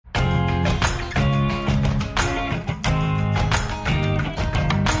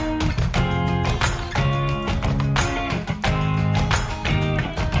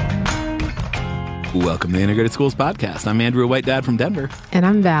Welcome to the Integrated Schools Podcast. I'm Andrew, a white dad from Denver. And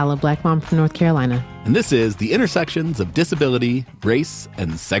I'm Val, a black mom from North Carolina. And this is the intersections of disability, race,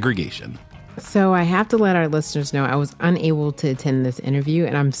 and segregation. So I have to let our listeners know I was unable to attend this interview,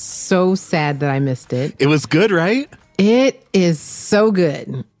 and I'm so sad that I missed it. It was good, right? It is so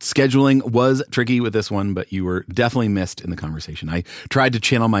good. Scheduling was tricky with this one, but you were definitely missed in the conversation. I tried to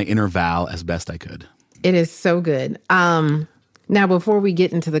channel my inner Val as best I could. It is so good. Now, before we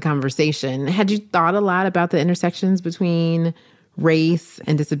get into the conversation, had you thought a lot about the intersections between race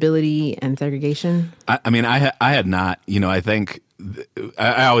and disability and segregation? I had not. I think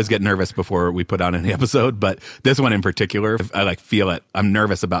I always get nervous before we put out any episode, but this one in particular, I feel it. I'm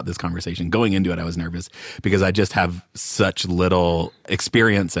nervous about this conversation. Going into it, I was nervous because I just have such little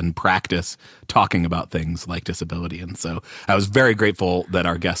experience and practice talking about things like disability. And so I was very grateful that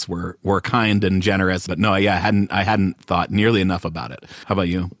our guests were kind and generous. But no, yeah, I hadn't thought nearly enough about it. How about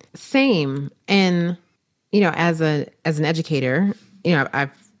you? Same. And, as an educator,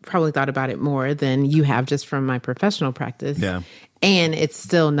 I've probably thought about it more than you have just from my professional practice. Yeah. And it's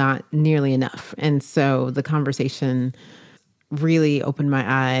still not nearly enough. And so the conversation really opened my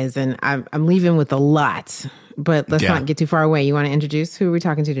eyes, and I'm leaving with a lot, but let's not get too far away. You want to introduce who are we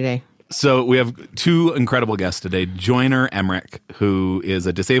talking to today? So we have two incredible guests today. Joyner Emmerich, who is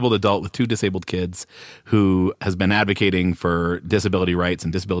a disabled adult with two disabled kids, who has been advocating for disability rights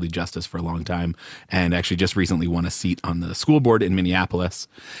and disability justice for a long time, and actually just recently won a seat on the school board in Minneapolis.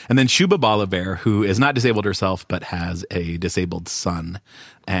 And then Shuba Balaver, who is not disabled herself, but has a disabled son.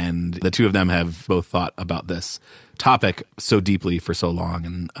 And the two of them have both thought about this topic so deeply for so long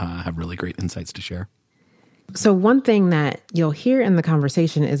and have really great insights to share. So one thing that you'll hear in the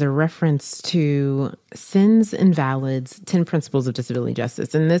conversation is a reference to Sins Invalid's 10 Principles of Disability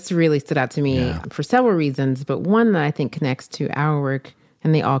Justice. And this really stood out to me for several reasons, but one that I think connects to our work,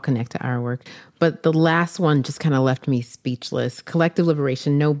 and they all connect to our work. But the last one just kind of left me speechless. Collective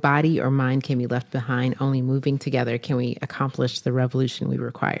liberation, no body or mind can be left behind. Only moving together can we accomplish the revolution we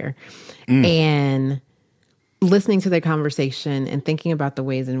require. And listening to their conversation and thinking about the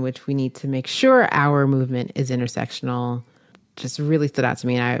ways in which we need to make sure our movement is intersectional just really stood out to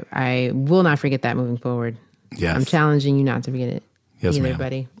me. And I will not forget that moving forward. Yes. I'm challenging you not to forget it either,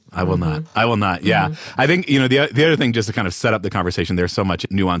 buddy. I will not. I will not. Yeah. I think, the other thing, just to kind of set up the conversation, there's so much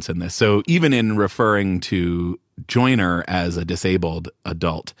nuance in this. So even in referring to Joyner as a disabled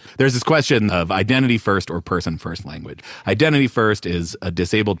adult, there's this question of identity first or person first language. Identity first is a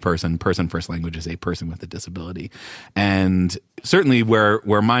disabled person. Person first language is a person with a disability. And certainly where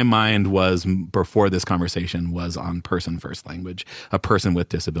my mind was before this conversation was on person first language, a person with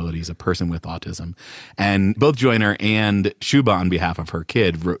disabilities, a person with autism. And both Joyner and Shuba, on behalf of her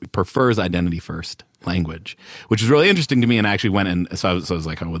kid, prefers identity first language, which is really interesting to me. And I actually went and so I was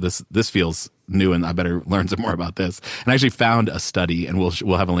like, oh, well, this feels new and I better learn some more about this. And I actually found a study, and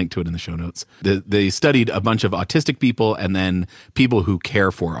we'll have a link to it in the show notes. They studied a bunch of autistic people and then people who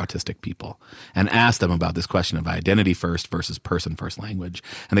care for autistic people and asked them about this question of identity first versus person first language.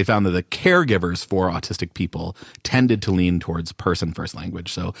 And they found that the caregivers for autistic people tended to lean towards person first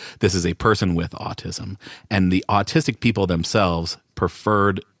language. So this is a person with autism. And the autistic people themselves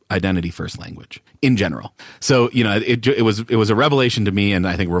preferred identity first language in general. So, it was a revelation to me, and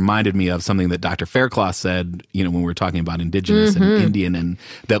I think reminded me of something that Dr. Faircloth said, when we were talking about indigenous and Indian, and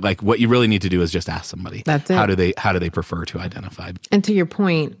that what you really need to do is just ask somebody. That's it. How do they prefer to identify? And to your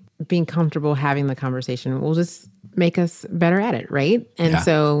point, being comfortable having the conversation will just make us better at it, right? And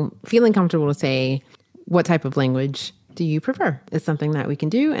so feeling comfortable to say, what type of language do you prefer? Is something that we can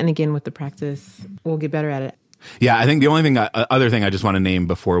do. And again, with the practice, we'll get better at it. Yeah, I think the only other thing I just want to name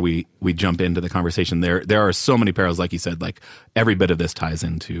before we jump into the conversation, there are so many parallels, like you said, every bit of this ties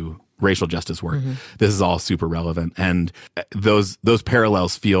into racial justice work. This is all super relevant, and those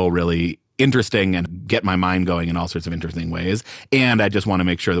parallels feel really interesting and get my mind going in all sorts of interesting ways. And I just want to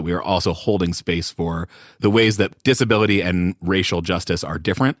make sure that we are also holding space for the ways that disability and racial justice are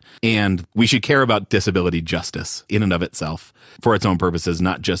different. And we should care about disability justice in and of itself for its own purposes,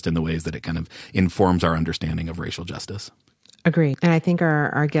 not just in the ways that it kind of informs our understanding of racial justice. Agreed. And I think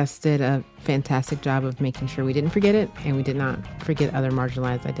our guests did a fantastic job of making sure we didn't forget it, and we did not forget other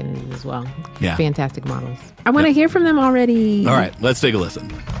marginalized identities as well. Yeah. Fantastic models. I want to hear from them already. All right, let's take a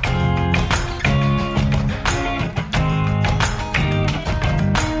listen.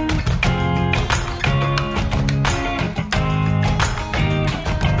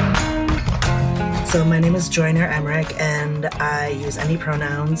 So my name is Joyner Emmerich, and I use any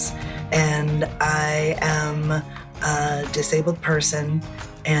pronouns, and I am a disabled person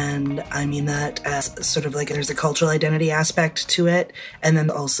And I mean that as sort of like there's a cultural identity aspect to it. And then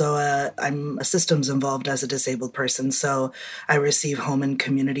also I'm a systems involved as a disabled person. So I receive home and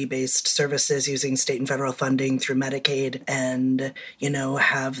community-based services using state and federal funding through Medicaid and,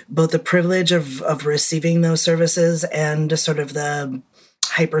 have both the privilege of receiving those services and sort of the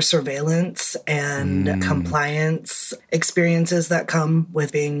hyper surveillance and compliance experiences that come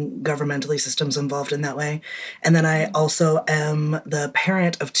with being governmentally systems involved in that way. And then I also am the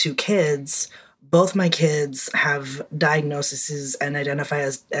parent of 2 kids. Both my kids have diagnoses and identify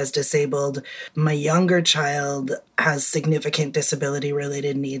as disabled. My younger child has significant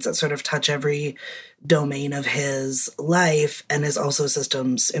disability-related needs that sort of touch every domain of his life and is also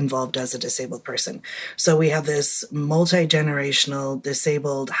systems involved as a disabled person. So we have this multi-generational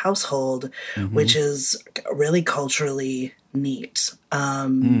disabled household, which is really culturally neat.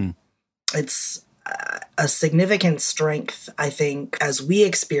 It's a significant strength, I think, as we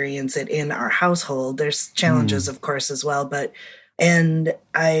experience it in our household. There's challenges, of course, as well, and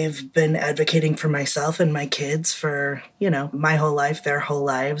I've been advocating for myself and my kids for, my whole life, their whole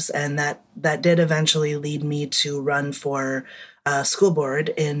lives. And that did eventually lead me to run for school board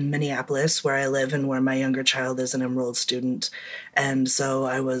in Minneapolis, where I live and where my younger child is an enrolled student. And so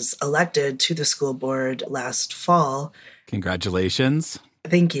I was elected to the school board last fall. Congratulations.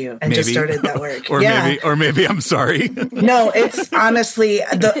 Thank you. And just started that work. Maybe I'm sorry. No, it's honestly,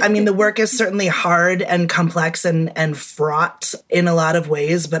 the work is certainly hard and complex and fraught in a lot of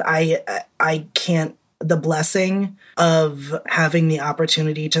ways, but I can't, the blessing of having the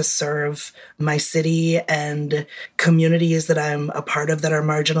opportunity to serve my city and communities that I'm a part of that are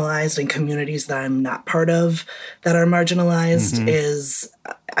marginalized and communities that I'm not part of that are marginalized is,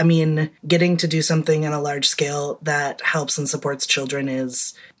 getting to do something on a large scale that helps and supports children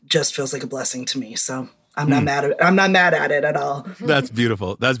just feels like a blessing to me. So I'm not mad at it at all. That's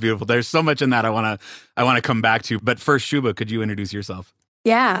beautiful. That's beautiful. There's so much in that I want to come back to. But first, Shuba, could you introduce yourself?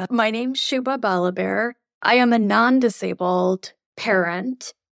 Yeah, my name's Shuba Balabear. I am a non-disabled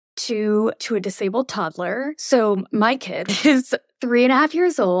parent to a disabled toddler. So my kid is 3.5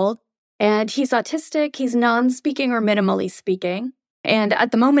 years old, and he's autistic. He's non-speaking or minimally speaking. And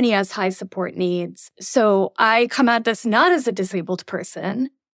at the moment, he has high support needs. So I come at this not as a disabled person.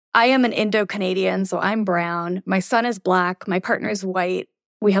 I am an Indo-Canadian, so I'm brown. My son is Black. My partner is white.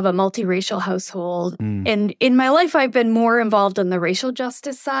 We have a multiracial household. And in my life, I've been more involved in the racial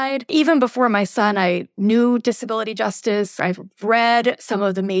justice side. Even before my son, I knew disability justice. I've read some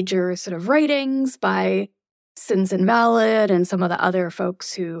of the major sort of writings by Sins Invalid and some of the other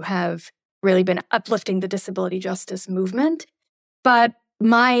folks who have really been uplifting the disability justice movement. But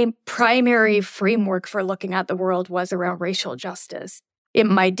my primary framework for looking at the world was around racial justice. In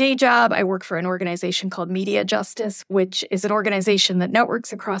my day job, I work for an organization called Media Justice, which is an organization that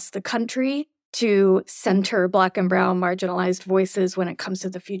networks across the country to center Black and brown marginalized voices when it comes to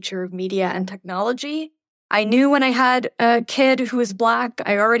the future of media and technology. I knew when I had a kid who was Black,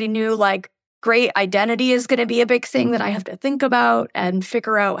 I already knew great identity is going to be a big thing that I have to think about and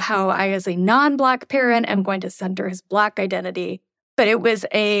figure out how I, as a non-Black parent, am going to center his Black identity. But it was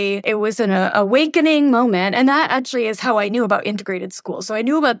an awakening moment. And that actually is how I knew about integrated schools. So I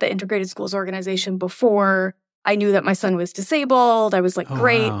knew about the integrated schools organization before I knew that my son was disabled. I was like,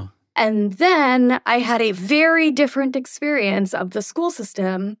 great. Wow. And then I had a very different experience of the school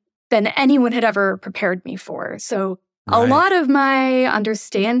system than anyone had ever prepared me for. So a lot of my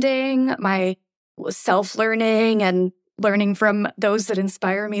understanding, my self-learning and learning from those that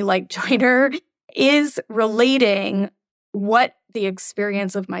inspire me like Joyner is relating what the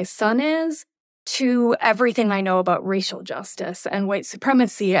experience of my son is to everything I know about racial justice and white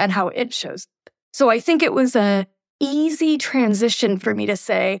supremacy and how it shows. So I think it was an easy transition for me to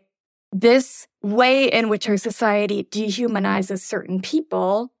say, this way in which our society dehumanizes certain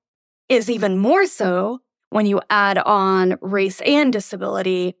people is even more so when you add on race and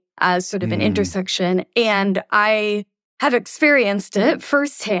disability as sort of an intersection. And I have experienced it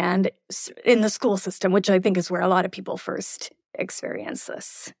firsthand in the school system, which I think is where a lot of people first experience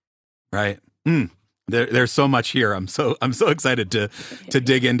this. Right. There's so much here. I'm so excited to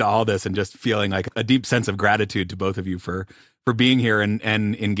dig into all this and just feeling like a deep sense of gratitude to both of you for being here and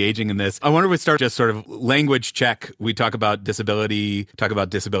engaging in this. I wonder if we start just sort of language check. We talk about disability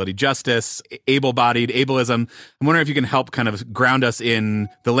justice, able-bodied, ableism. I'm wondering if you can help kind of ground us in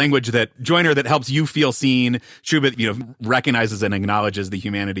the language that Joyner that helps you feel seen. Shuba, recognizes and acknowledges the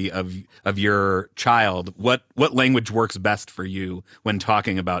humanity of your child. What language works best for you when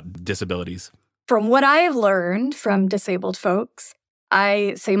talking about disabilities? From what I have learned from disabled folks,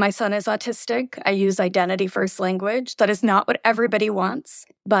 I say my son is autistic. I use identity first language. That is not what everybody wants,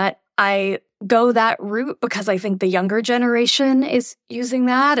 but I go that route because I think the younger generation is using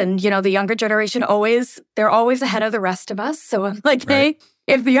that. And, the younger generation they're always ahead of the rest of us. So I'm like, hey,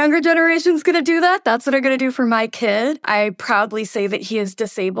 if the younger generation's going to do that, that's what I'm going to do for my kid. I proudly say that he is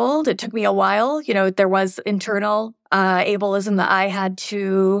disabled. It took me a while. There was internal ableism that I had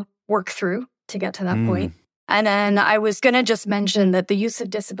to work through to get to that point. And then I was going to just mention that the use of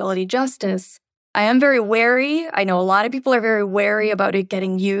disability justice, I am very wary. I know a lot of people are very wary about it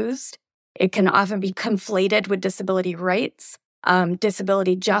getting used. It can often be conflated with disability rights.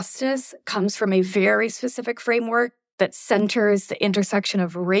 Disability justice comes from a very specific framework that centers the intersection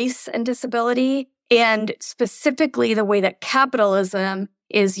of race and disability, and specifically the way that capitalism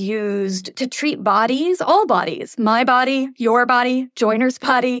is used to treat bodies, all bodies, my body, your body, Joiner's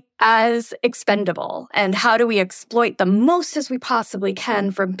body, as expendable. And how do we exploit the most as we possibly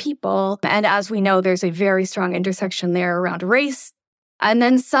can from people? And as we know, there's a very strong intersection there around race. And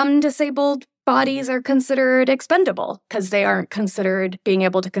then some disabled bodies are considered expendable because they aren't considered being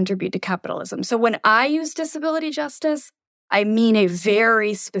able to contribute to capitalism. So when I use disability justice, I mean a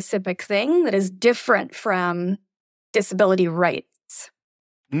very specific thing that is different from disability rights.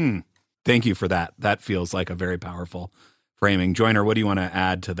 Thank you for that. That feels like a very powerful framing. Joiner, what do you want to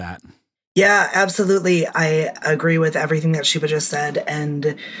add to that? Yeah, absolutely. I agree with everything that Shuba just said.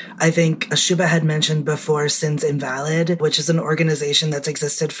 And I think Shuba had mentioned before Sins Invalid, which is an organization that's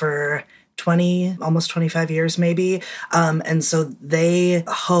existed for almost 25 years maybe. And so they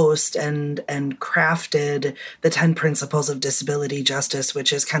host and crafted the 10 principles of disability justice,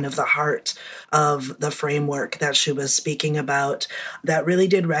 which is kind of the heart of the framework that Shuba's speaking about, that really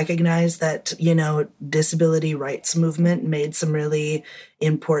did recognize that, disability rights movement made some really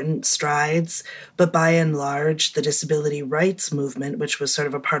important strides. But by and large, the disability rights movement, which was sort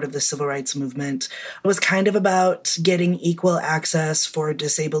of a part of the civil rights movement, was kind of about getting equal access for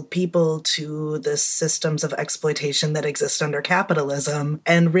disabled people to the systems of exploitation that exist under capitalism,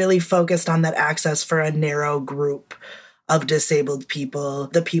 and really focused on that access for a narrow group of disabled people,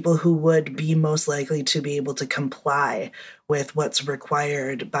 the people who would be most likely to be able to comply with what's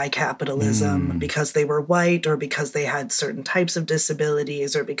required by capitalism because they were white, or because they had certain types of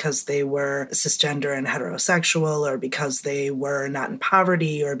disabilities, or because they were cisgender and heterosexual, or because they were not in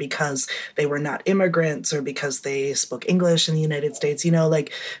poverty, or because they were not immigrants, or because they spoke English in the United States,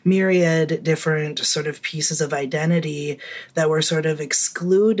 like myriad different sort of pieces of identity that were sort of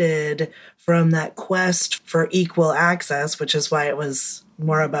excluded from that quest for equal access, which is why it was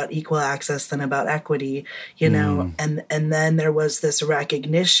more about equal access than about equity, and then there was this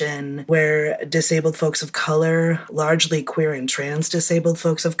recognition where disabled folks of color, largely queer and trans disabled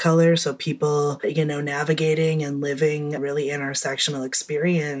folks of color, so people, navigating and living a really intersectional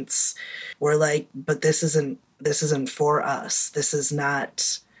experience, were like, but this isn't for us. This is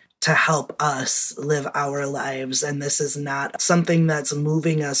not to help us live our lives, and this is not something that's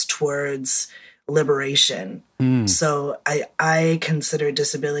moving us towards liberation. So I consider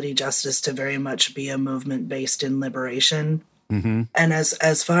disability justice to very much be a movement based in liberation. And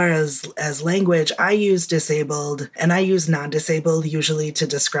as far as language, I use disabled and I use non-disabled usually to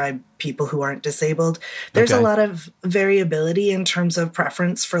describe people who aren't disabled. There's a lot of variability in terms of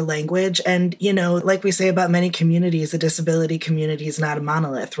preference for language. And, like we say about many communities, the disability community is not a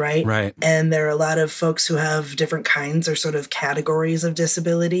monolith, right? Right. And there are a lot of folks who have different kinds or sort of categories of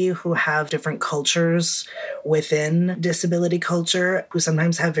disability, who have different cultures within disability culture, who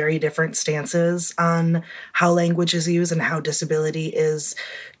sometimes have very different stances on how language is used and how disability is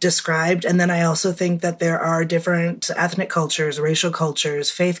described. And then I also think that there are different ethnic cultures, racial cultures,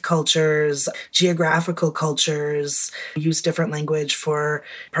 faith cultures, geographical cultures, use different language for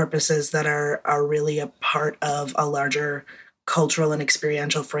purposes that are really a part of a larger cultural and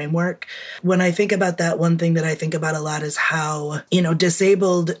experiential framework. When I think about that, one thing that I think about a lot is how,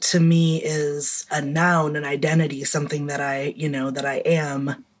 disabled to me is a noun, an identity, something that I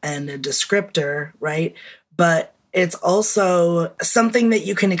am, and a descriptor, right? But it's also something that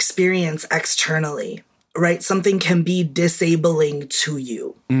you can experience externally, right? Something can be disabling to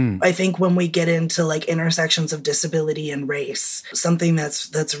you. I think when we get into like intersections of disability and race, something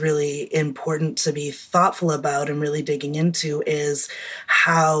that's really important to be thoughtful about and really digging into is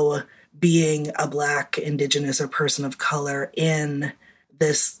how being a Black, Indigenous, or person of color in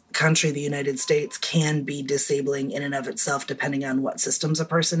this country, the United States, can be disabling in and of itself, depending on what systems a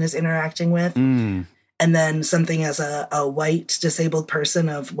person is interacting with. And then something as a white disabled person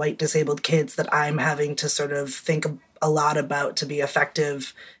of white disabled kids that I'm having to sort of think a lot about to be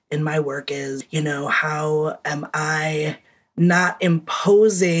effective in my work is, how am I not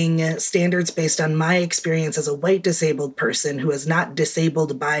imposing standards based on my experience as a white disabled person who is not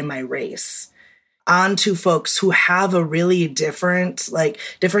disabled by my race onto folks who have a really different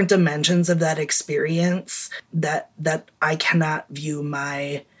dimensions of that experience that I cannot view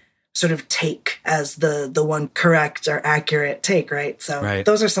my sort of take as the one correct or accurate take, right? So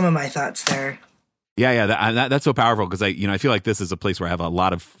Those are some of my thoughts there. Yeah, that's so powerful because I feel like this is a place where I have a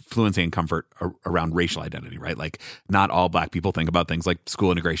lot of fluency and comfort around racial identity, right? Like not all Black people think about things like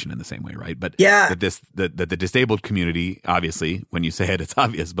school integration in the same way, right? But that the disabled community, obviously, when you say it, it's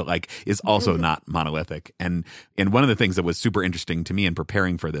obvious, but like is also not monolithic. And one of the things that was super interesting to me in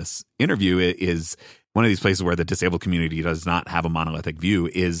preparing for this interview is one of these places where the disabled community does not have a monolithic view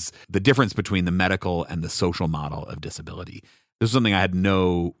is the difference between the medical and the social model of disability. This is something I had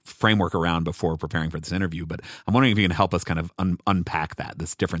no framework around before preparing for this interview, but I'm wondering if you can help us kind of unpack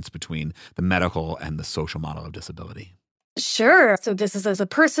this difference between the medical and the social model of disability. Sure. So this is as a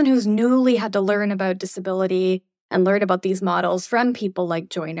person who's newly had to learn about disability and learn about these models from people like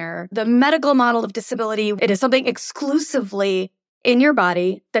Joyner. The medical model of disability, it is something exclusively in your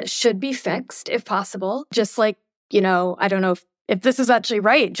body that should be fixed if possible. Just like, I don't know if this is actually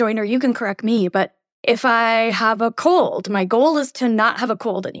right. Joyner, you can correct me, but if I have a cold, my goal is to not have a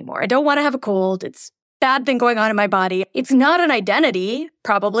cold anymore. I don't want to have a cold. It's a bad thing going on in my body. It's not an identity,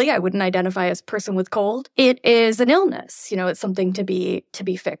 probably. I wouldn't identify as a person with cold. It is an illness. It's something to be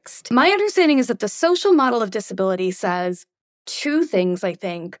fixed. My understanding is that the social model of disability says two things, I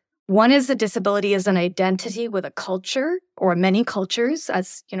think. One is that disability is an identity with a culture or many cultures,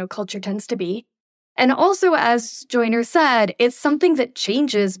 as culture tends to be. And also, as Joyner said, it's something that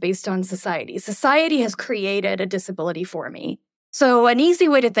changes based on society. Society has created a disability for me. So an easy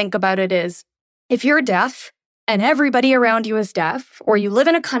way to think about it is if you're deaf and everybody around you is deaf, or you live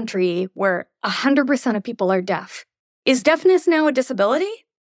in a country where 100% of people are deaf, is deafness now a disability?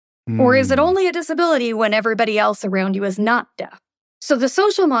 Or is it only a disability when everybody else around you is not deaf? So the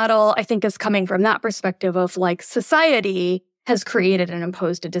social model, I think, is coming from that perspective of like society has created and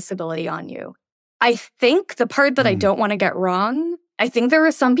imposed a disability on you. I think the part that I don't want to get wrong, I think there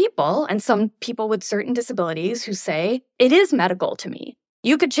are some people and some people with certain disabilities who say, it is medical to me.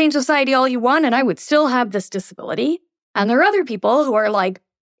 You could change society all you want and I would still have this disability. And there are other people who are like,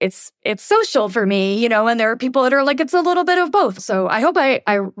 it's social for me, and there are people that are like, it's a little bit of both. So I hope I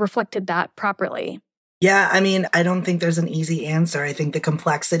reflected that properly. Yeah, I mean, I don't think there's an easy answer. I think the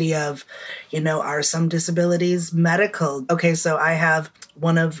complexity of, are some disabilities medical? Okay, so I have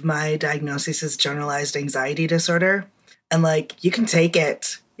one of my diagnoses is generalized anxiety disorder. And you can take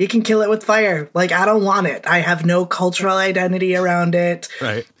it. You can kill it with fire. I don't want it. I have no cultural identity around it.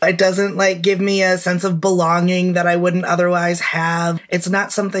 Right. It doesn't give me a sense of belonging that I wouldn't otherwise have. It's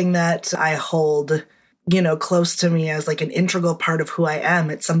not something that I hold close to me as an integral part of who I am.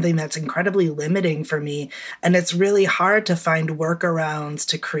 It's something that's incredibly limiting for me. And it's really hard to find workarounds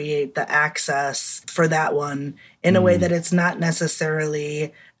to create the access for that one in a way that it's not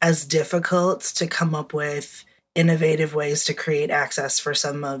necessarily as difficult to come up with innovative ways to create access for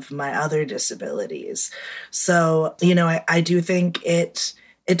some of my other disabilities. So, I do think it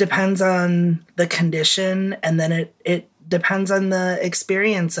depends on the condition, and then it depends on the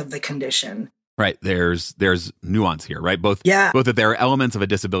experience of the condition. Right. There's nuance here, right? Both that there are elements of a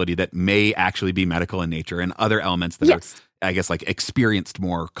disability that may actually be medical in nature and other elements that are, I guess, experienced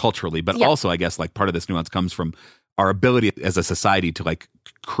more culturally. But also, I guess, part of this nuance comes from our ability as a society to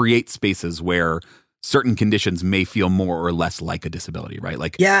create spaces where certain conditions may feel more or less like a disability, right?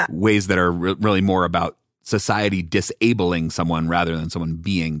 Ways that are really more about society disabling someone rather than someone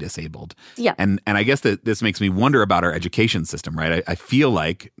being disabled. Yeah. And I guess that this makes me wonder about our education system, right? I feel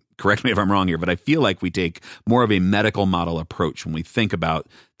like, correct me if I'm wrong here, but I feel like we take more of a medical model approach when we think about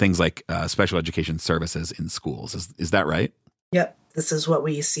things like special education services in schools. Is that right? Yep. This is what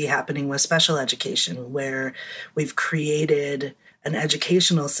we see happening with special education, where we've created an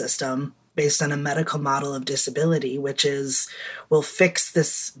educational system based on a medical model of disability, which is we'll fix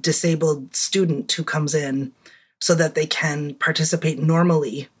this disabled student who comes in so that they can participate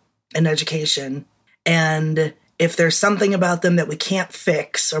normally in education. And if there's something about them that we can't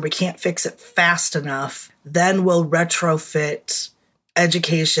fix or we can't fix it fast enough, then we'll retrofit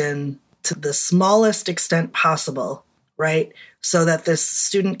education to the smallest extent possible, right? So that this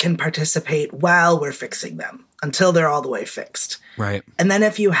student can participate while we're fixing them until they're all the way fixed. Right. And then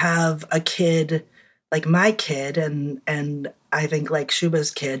if you have a kid like my kid and I think like Shuba's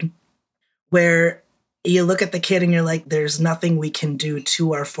kid, where you look at the kid and you're like, there's nothing we can do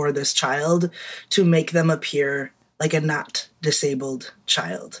to or for this child to make them appear like a not disabled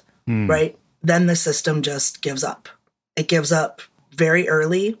child, right? Then the system just gives up. It gives up very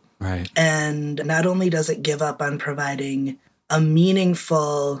early. Right. And not only does it give up on providing a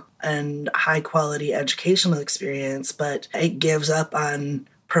meaningful and high quality educational experience, but it gives up on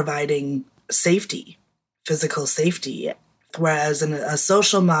providing safety, physical safety. Whereas in a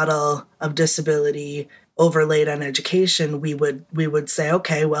social model of disability overlaid on education, we would say,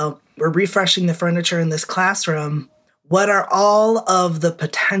 okay, well, we're refreshing the furniture in this classroom. What are all of the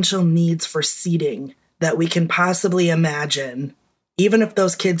potential needs for seating that we can possibly imagine, even if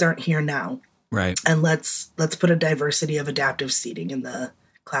those kids aren't here now? Right. And let's put a diversity of adaptive seating in the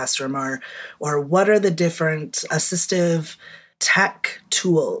classroom, or what are the different assistive tech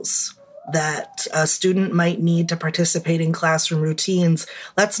tools that a student might need to participate in classroom routines.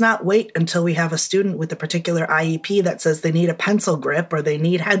 Let's not wait until we have a student with a particular IEP that says they need a pencil grip or they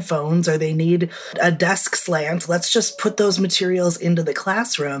need headphones or they need a desk slant. Let's just put those materials into the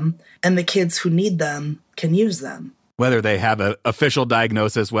classroom and the kids who need them can use them. Whether they have an official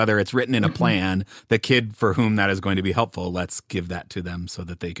diagnosis, whether it's written in a plan, the kid for whom that is going to be helpful, let's give that to them so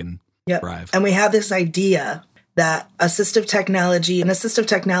that they can thrive. And we have this idea that assistive technology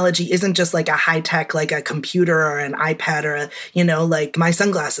isn't just like a high tech, like a computer or an iPad or like my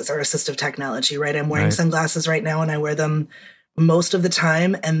sunglasses are assistive technology, right? I'm wearing sunglasses right now and I wear them most of the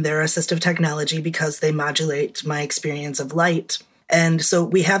time and they're assistive technology because they modulate my experience of light. And so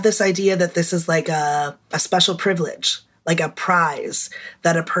we have this idea that this is like a special privilege, like a prize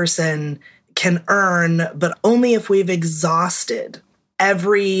that a person can earn, but only if we've exhausted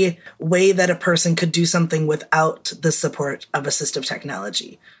every way that a person could do something without the support of assistive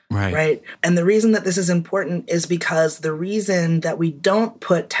technology. Right. And the reason that this is important is because the reason that we don't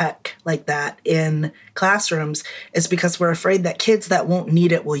put tech like that in classrooms is because we're afraid that kids that won't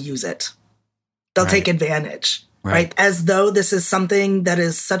need it will use it. They'll take advantage. Right. As though this is something that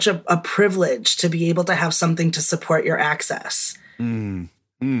is such a privilege to be able to have something to support your access.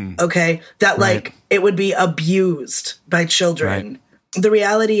 Okay. That it would be abused by children. The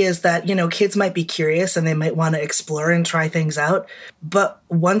reality is that, kids might be curious and they might want to explore and try things out. But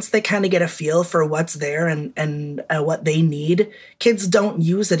once they kind of get a feel for what's there and what they need, kids don't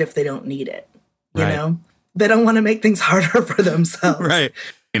use it if they don't need it. You know, they don't want to make things harder for themselves. Right.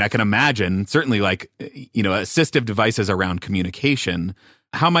 And I can imagine certainly assistive devices around communication.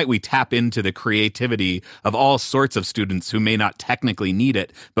 How might we tap into the creativity of all sorts of students who may not technically need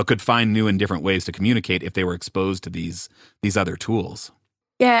it, but could find new and different ways to communicate if they were exposed to these other tools?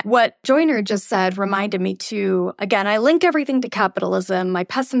 Yeah, what Joyner just said reminded me too. Again, I link everything to capitalism. My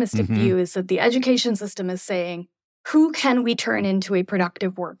pessimistic view is that the education system is saying, who can we turn into a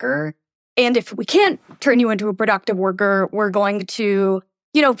productive worker? And if we can't turn you into a productive worker, we're going to,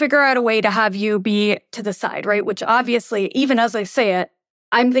 figure out a way to have you be to the side, right? Which obviously, even as I say it,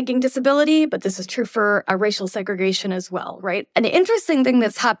 I'm thinking disability, but this is true for racial segregation as well, right? An interesting thing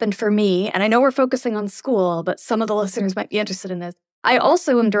that's happened for me, and I know we're focusing on school, but some of the listeners might be interested in this. I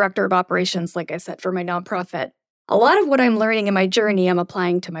also am director of operations, like I said, for my nonprofit. A lot of what I'm learning in my journey, I'm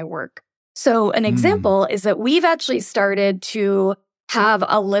applying to my work. So an example is that we've actually started to have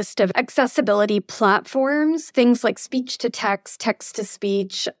a list of accessibility platforms, things like speech to text, text to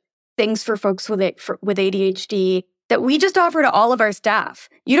speech, things for folks with ADHD, that we just offer to all of our staff.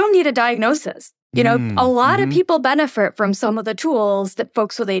 You don't need a diagnosis. A lot of people benefit from some of the tools that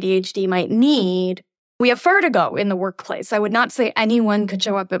folks with ADHD might need. We have far to go in the workplace. I would not say anyone could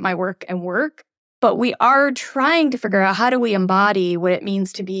show up at my work and work, but we are trying to figure out how do we embody what it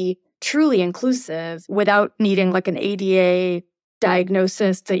means to be truly inclusive without needing like an ADA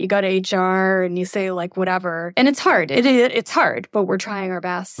diagnosis that you go to HR and you say like whatever. And it's hard. It's hard, but we're trying our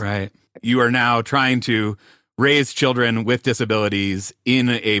best. Right. You are now trying to raise children with disabilities in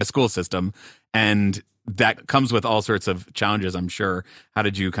a school system, and that comes with all sorts of challenges, I'm sure. How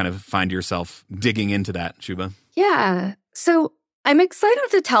did you kind of find yourself digging into that, Shuba? Yeah. So I'm excited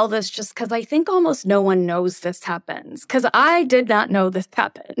to tell this just because I think almost no one knows this happens, because I did not know this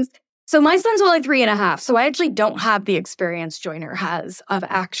happens. So my son's only 3.5, so I actually don't have the experience Joyner has of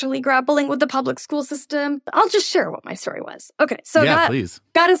actually grappling with the public school system. I'll just share what my story was. Okay, so please.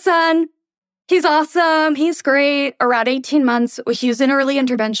 Got a son. He's awesome. He's great. Around 18 months, he was in early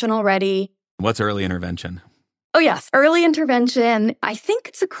intervention already. What's early intervention? Oh, yes. Early intervention. I think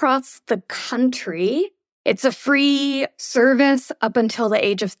it's across the country. It's a free service up until the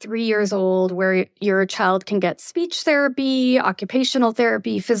age of 3 years old where your child can get speech therapy, occupational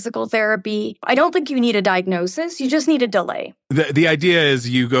therapy, physical therapy. I don't think you need a diagnosis. You just need a delay. The idea is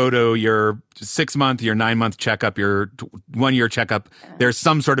you go to your 6-month, your 9-month checkup, your 1-year checkup. There's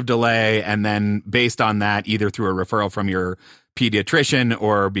some sort of delay. And then based on that, either through a referral from your pediatrician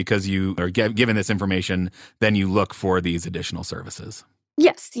or because you are given this information, then you look for these additional services.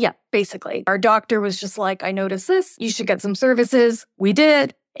 Yes, yeah, basically. Our doctor was just like, I noticed this, you should get some services. We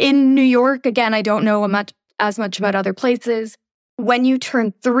did. In New York, again, I don't know as much about other places. When you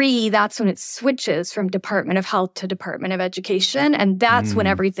turn 3, that's when it switches from Department of Health to Department of Education, and that's when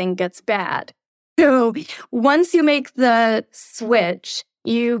everything gets bad. So once you make the switch,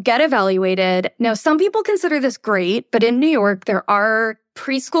 you get evaluated. Now, some people consider this great, but in New York, there are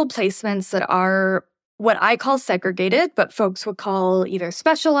preschool placements that are what I call segregated, but folks would call either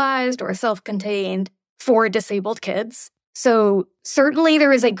specialized or self-contained for disabled kids. So certainly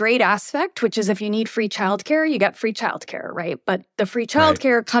there is a great aspect, which is if you need free childcare, you get free childcare, right? But the free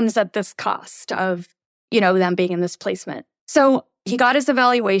childcare comes at this cost of, them being in this placement. So he got his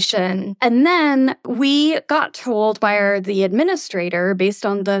evaluation, and then we got told by the administrator, based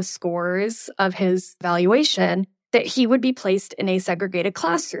on the scores of his evaluation, that he would be placed in a segregated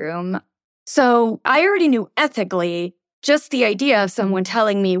classroom. So I already knew ethically, just the idea of someone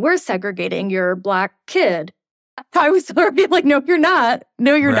telling me, we're segregating your Black kid. I was already like, no, you're not.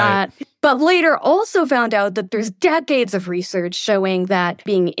 No, you're not. But later also found out that there's decades of research showing that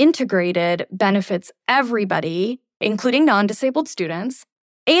being integrated benefits everybody, including non-disabled students,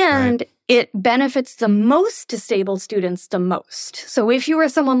 and it benefits the most disabled students the most. So if you are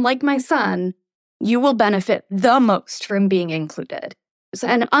someone like my son, you will benefit the most from being included.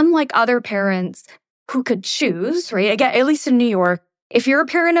 And unlike other parents who could choose, right? Again, at least in New York, if you're a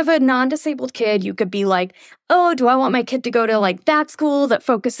parent of a non-disabled kid, you could be like, oh, do I want my kid to go to like that school that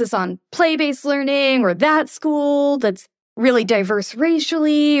focuses on play-based learning, or that school that's really diverse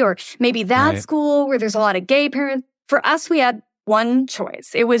racially, or maybe that school where there's a lot of gay parents. For us, we had one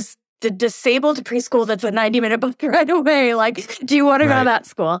choice. It was the disabled preschool that's a 90-minute bus ride away. Like, do you want to go to that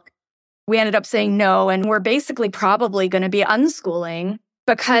school? We ended up saying no, and we're basically probably going to be unschooling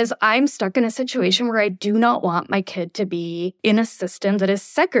because I'm stuck in a situation where I do not want my kid to be in a system that is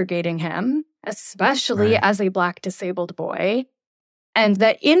segregating him, especially as a Black disabled boy. And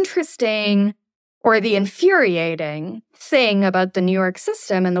the interesting or the infuriating thing about the New York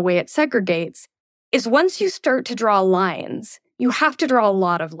system and the way it segregates is once you start to draw lines, you have to draw a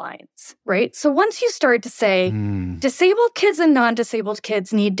lot of lines, right? So once you start to say, disabled kids and non-disabled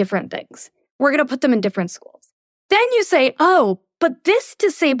kids need different things, we're going to put them in different schools. Then you say, oh, but this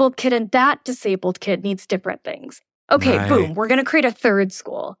disabled kid and that disabled kid needs different things. Okay, boom, we're going to create a third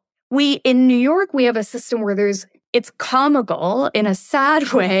school. In New York, we have a system where it's comical in a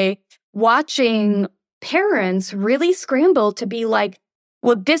sad way, watching parents really scramble to be like,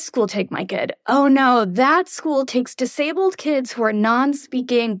 will this school take my kid? Oh no, that school takes disabled kids who are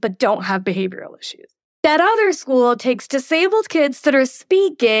non-speaking but don't have behavioral issues. That other school takes disabled kids that are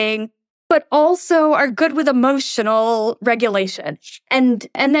speaking but also are good with emotional regulation. And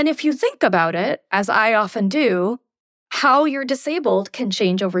then if you think about it, as I often do, how you're disabled can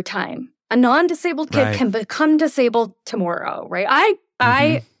change over time. A non-disabled kid can become disabled tomorrow, right?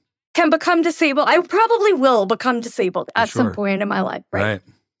 I can become disabled. I probably will become disabled at some point in my life, right?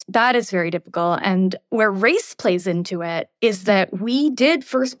 That is very difficult. And where race plays into it is that we did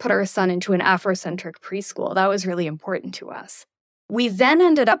first put our son into an Afrocentric preschool. That was really important to us. We then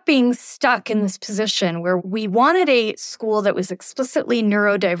ended up being stuck in this position where we wanted a school that was explicitly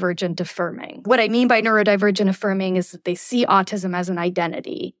neurodivergent affirming. What I mean by neurodivergent affirming is that they see autism as an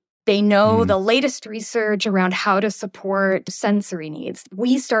identity. They know the latest research around how to support sensory needs.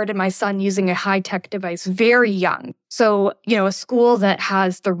 We started my son using a high-tech device very young. So, a school that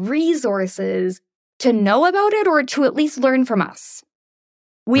has the resources to know about it or to at least learn from us.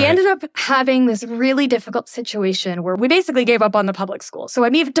 We ended up having this really difficult situation where we basically gave up on the public school. So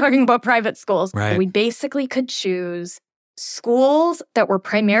I'm even talking about private schools. We basically could choose schools that were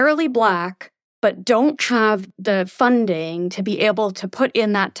primarily Black, but don't have the funding to be able to put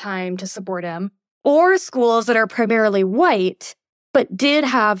in that time to support him, or schools that are primarily white, but did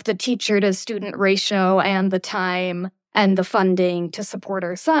have the teacher to student ratio and the time and the funding to support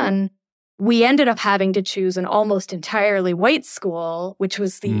our son. We ended up having to choose an almost entirely white school, which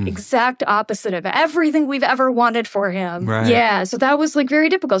was the exact opposite of everything we've ever wanted for him. Yeah, so that was very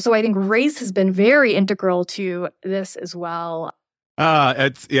difficult. So I think race has been very integral to this as well.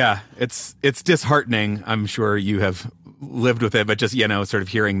 It's disheartening. I'm sure you have lived with it, but just, sort of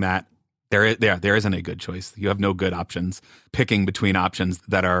hearing that there isn't a good choice. You have no good options. Picking between options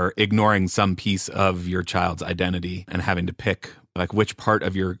that are ignoring some piece of your child's identity and having to pick which part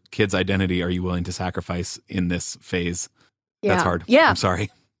of your kid's identity are you willing to sacrifice in this phase? That's hard. Yeah. I'm sorry.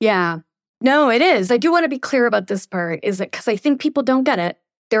 Yeah. No, it is. I do want to be clear about this part, is that because I think people don't get it.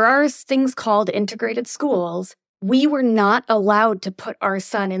 There are things called integrated schools, we were not allowed to put our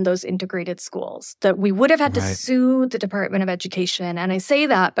son in those integrated schools, that we would have had to sue the Department of Education. And I say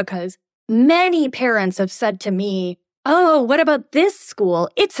that because many parents have said to me, oh, what about this school?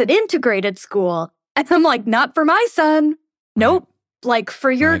 It's an integrated school. And I'm like, not for my son. Nope. Like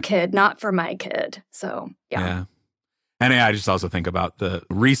for your kid, not for my kid. So, yeah. And I just also think about the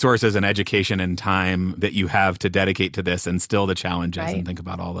resources and education and time that you have to dedicate to this, and still the challenges, and think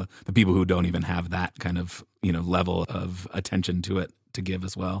about all the people who don't even have that kind of, level of attention to it to give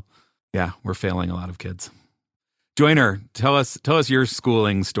as well. Yeah, we're failing a lot of kids. Joiner, tell us your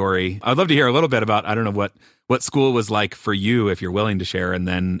schooling story. I'd love to hear a little bit about, I don't know, what school was like for you, if you're willing to share, and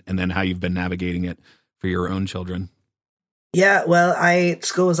then how you've been navigating it for your own children. Yeah, well,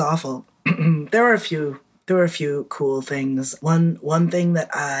 school was awful. There were a few cool things. One thing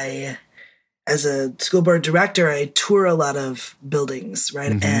that as a school board director, I tour a lot of buildings,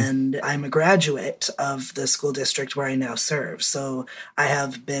 right? Mm-hmm. And I'm a graduate of the school district where I now serve. So I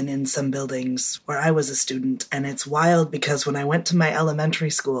have been in some buildings where I was a student. And it's wild because when I went to my elementary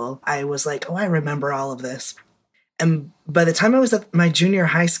school, I was like, oh, I remember all of this. And by the time I was at my junior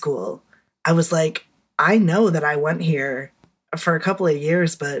high school, I was like, I know that I went here for a couple of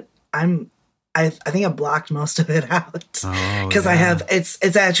years, but I think I blocked most of it out because I have, it's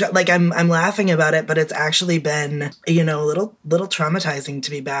actually like, I'm laughing about it, but it's actually been, a little traumatizing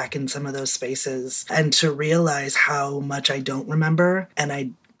to be back in some of those spaces and to realize how much I don't remember. And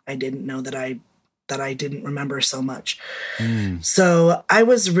I didn't know that I didn't remember so much. So I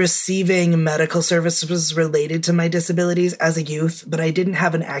was receiving medical services related to my disabilities as a youth, but I didn't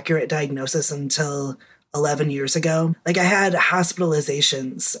have an accurate diagnosis until 11 years ago. Like I had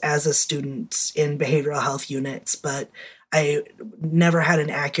hospitalizations as a student in behavioral health units, but I never had an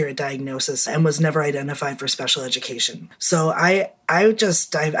accurate diagnosis and was never identified for special education. So I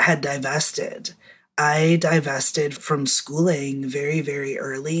had divested. I divested from schooling very, very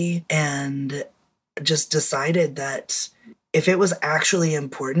early and just decided that if it was actually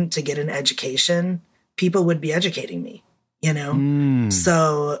important to get an education, people would be educating me.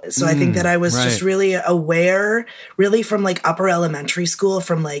 So I think that I was just really aware, really from like upper elementary school,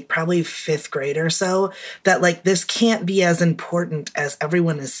 from like probably 5th grade or so, that like this can't be as important as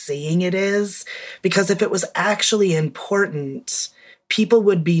everyone is saying it is, because if it was actually important, people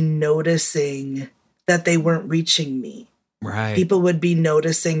would be noticing that they weren't reaching me. Right. People would be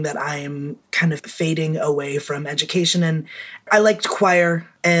noticing that I am kind of fading away from education. And I liked choir.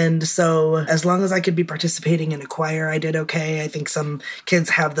 And so as long as I could be participating in a choir, I did okay. I think some kids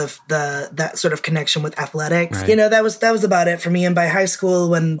have that sort of connection with athletics. Right. That was about it for me. And by high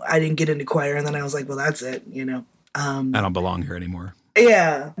school, when I didn't get into choir, and then I was like, well, that's it, I don't belong here anymore.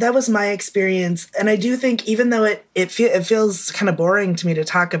 Yeah, that was my experience. And I do think, even though it feels kind of boring to me to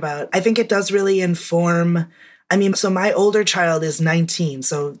talk about, I think it does really inform. So my older child is 19,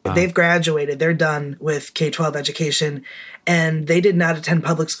 so they've graduated. They're done with K-12 education, and they did not attend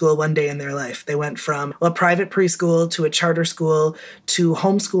public school one day in their life. They went from a private preschool to a charter school to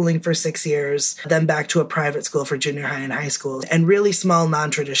homeschooling for 6 years, then back to a private school for junior high and high school, and really small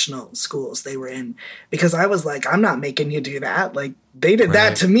non-traditional schools they were in. Because I was like, I'm not making you do that. Like, they did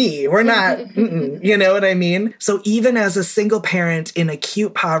that to me. We're not, you know what I mean? So even as a single parent in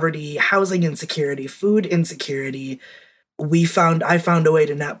acute poverty, housing insecurity, food insecurity, I found a way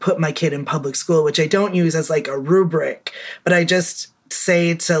to not put my kid in public school, which I don't use as like a rubric, but I just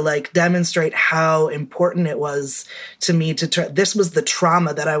say to like demonstrate how important it was to me this was the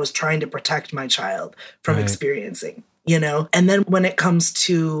trauma that I was trying to protect my child from experiencing, And then when it comes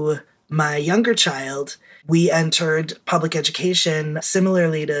to my younger child, we entered public education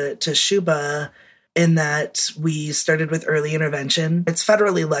similarly to Shuba, in that we started with early intervention. It's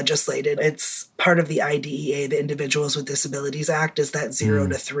federally legislated. It's part of the IDEA, the Individuals with Disabilities Act, is that 0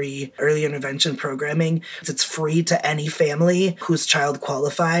 to 3 early intervention programming. It's free to any family whose child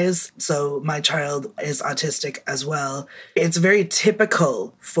qualifies. So my child is autistic as well. It's very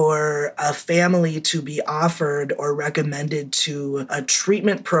typical for a family to be offered or recommended to a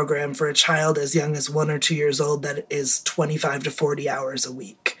treatment program for a child as young as 1 or 2 years old that is 25 to 40 hours a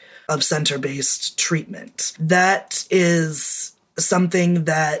week of center-based treatment. That is something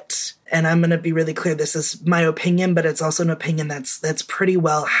that, and I'm going to be really clear, this is my opinion, but it's also an opinion that's pretty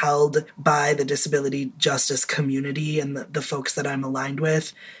well held by the disability justice community and the folks that I'm aligned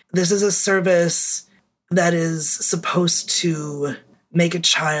with. This is a service that is supposed to make a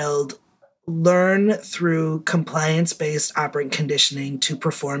child learn through compliance-based operant conditioning to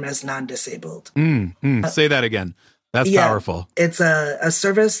perform as non-disabled. Say that again. That's powerful. It's a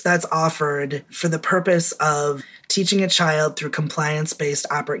service that's offered for the purpose of teaching a child through compliance-based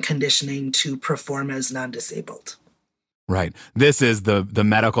operant conditioning to perform as non-disabled. Right. This is the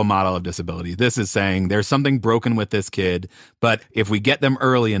medical model of disability. This is saying there's something broken with this kid, but if we get them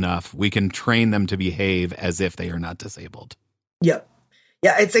early enough, we can train them to behave as if they are not disabled. Yep.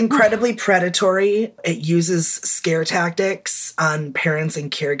 Yeah, it's incredibly predatory. It uses scare tactics on parents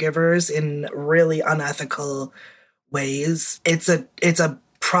and caregivers in really unethical ways. It's a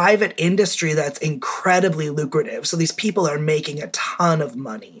private industry that's incredibly lucrative. So these people are making a ton of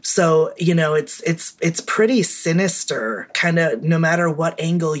money. So, it's pretty sinister, kind of no matter what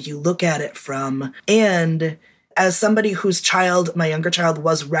angle you look at it from. And as somebody whose my younger child,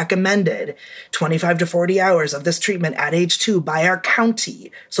 was recommended 25 to 40 hours of this treatment at age 2 by our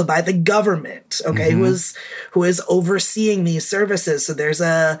county, so by the government, okay, who is overseeing these services. So there's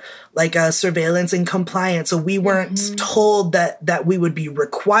a surveillance and compliance. So we weren't told that we would be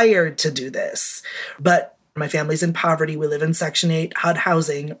required to do this. But my family's in poverty. We live in Section 8 HUD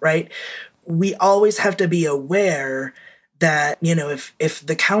housing, right? We always have to be aware that, if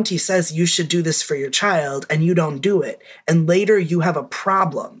the county says you should do this for your child and you don't do it, and later you have a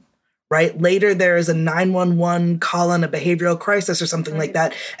problem, right? Later there is a 911 call on a behavioral crisis or something like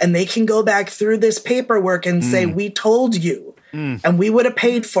that, and they can go back through this paperwork and say, we told you, and we would have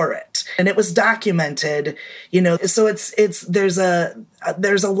paid for it. And it was documented, so there's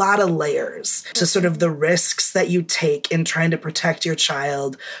a lot of layers to sort of the risks that you take in trying to protect your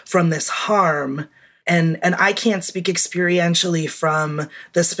child from this harm. And I can't speak experientially from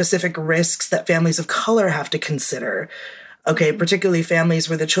the specific risks that families of color have to consider. Okay, particularly families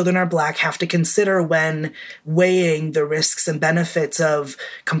where the children are Black have to consider when weighing the risks and benefits of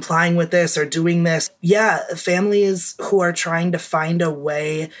complying with this or doing this. Yeah, families who are trying to find a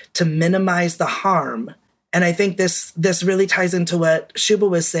way to minimize the harm. And I think this really ties into what Shuba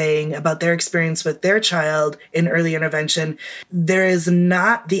was saying about their experience with their child in early intervention. There is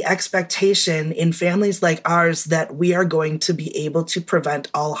not the expectation in families like ours that we are going to be able to prevent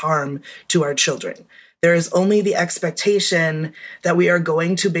all harm to our children. There is only the expectation that we are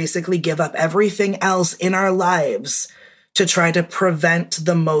going to basically give up everything else in our lives to try to prevent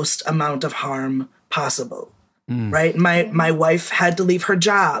the most amount of harm possible. Right? My wife had to leave her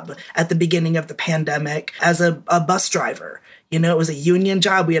job at the beginning of the pandemic as a bus driver. It was a union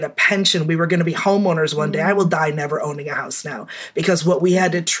job. We had a pension. We were going to be homeowners one day. I will die never owning a house now, because what we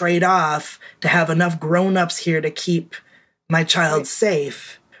had to trade off to have enough grown-ups here to keep my child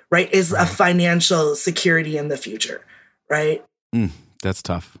safe, right, is a financial security in the future, right? That's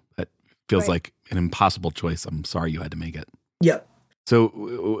tough. That feels like an impossible choice. I'm sorry you had to make it. Yep.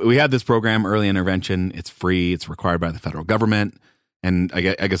 So we have this program, early intervention. It's free. It's required by the federal government. And I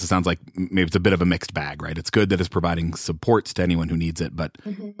guess it sounds like maybe it's a bit of a mixed bag, right? It's good that it's providing supports to anyone who needs it, but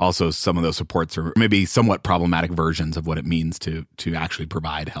also some of those supports are maybe somewhat problematic versions of what it means to actually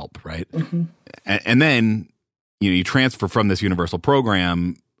provide help, right? And then you transfer from this universal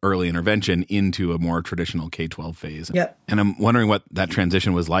program, early intervention, into a more traditional K-12 phase. Yep. And I'm wondering what that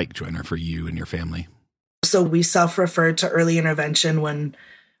transition was like, Joyner, for you and your family. So we self-referred to early intervention when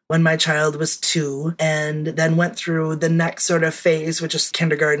my child was 2, and then went through the next sort of phase, which is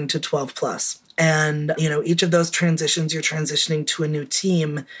kindergarten to 12 plus. And, each of those transitions, you're transitioning to a new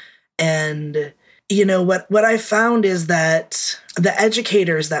team. And, what I found is that the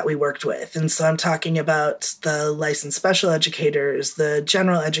educators that we worked with, and so I'm talking about the licensed special educators, the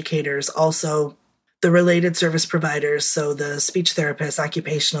general educators, also the related service providers, so the speech therapists,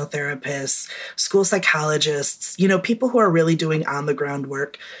 occupational therapists, school psychologists, people who are really doing on-the-ground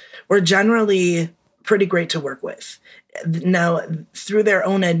work, were generally pretty great to work with. Now, through their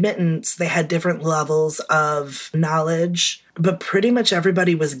own admittance, they had different levels of knowledge, but pretty much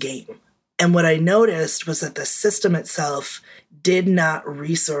everybody was game. And what I noticed was that the system itself did not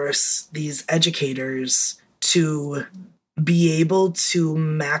resource these educators to be able to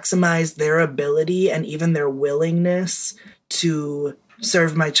maximize their ability and even their willingness to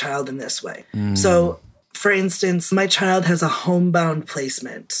serve my child in this way. So, for instance, my child has a homebound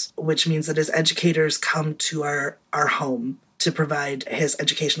placement, which means that his educators come to our home to provide his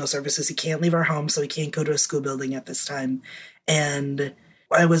educational services. He can't leave our home, so he can't go to a school building at this time. And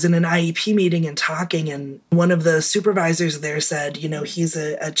I was in an IEP meeting and talking, and one of the supervisors there said, he's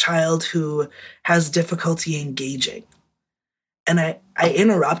a child who has difficulty engaging. And I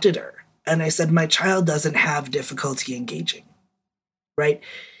interrupted her and I said, my child doesn't have difficulty engaging, right?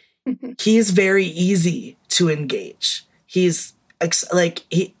 He is very easy to engage. He's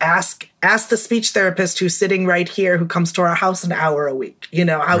he ask the speech therapist who's sitting right here, who comes to our house an hour a week,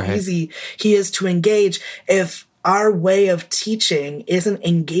 how easy he is to engage. If our way of teaching isn't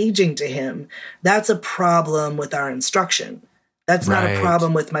engaging to him, that's a problem with our instruction. That's not a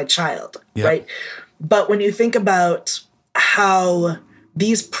problem with my child, right? But when you think about how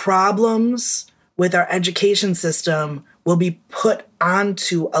these problems with our education system will be put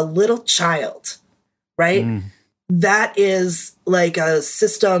onto a little child, right? That is like a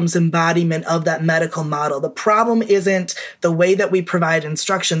systems embodiment of that medical model. The problem isn't the way that we provide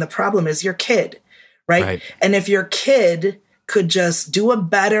instruction. The problem is your kid, right? And if your kid could just do a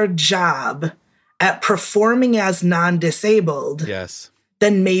better job at performing as non-disabled,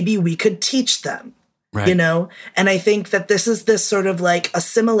 then maybe we could teach them. You know, and I think that this is this sort of like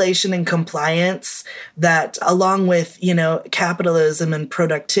assimilation and compliance that, along with, you know, capitalism and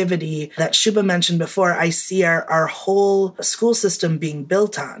productivity that Shuba mentioned before, I see our whole school system being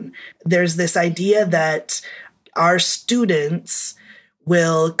built on. There's this idea that our students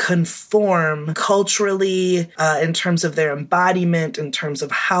will conform culturally in terms of their embodiment, in terms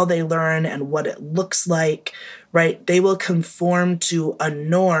of how they learn and what it looks like, right? They will conform to a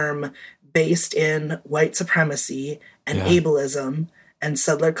norm based in white supremacy and ableism and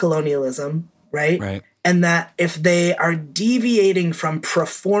settler colonialism, right? And that if they are deviating from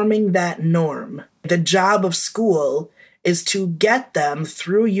performing that norm, the job of school is to get them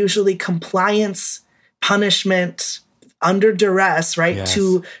through usually compliance, punishment, under duress, right?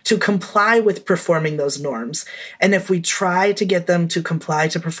 To comply with performing those norms. And if we try to get them to comply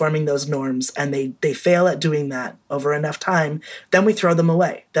to performing those norms and they fail at doing that over enough time, then we throw them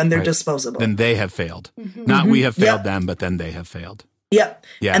away. Then they're disposable. Then they have failed. Not we have failed them, but then they have failed. Yep.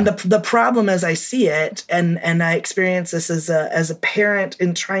 Yeah. And the problem as I see it, and I experience this as a parent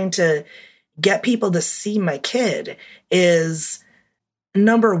in trying to get people to see my kid, is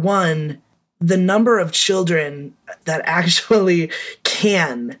number one, the number of children that actually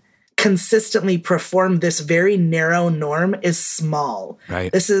can consistently perform this very narrow norm is small.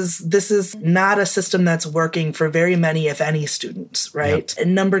 This is not a system that's working for very many, if any, students, right?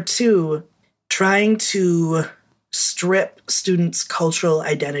 And number two, trying to strip students' cultural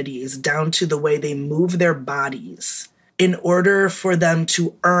identities down to the way they move their bodies in order for them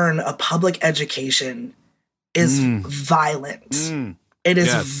to earn a public education is violent. It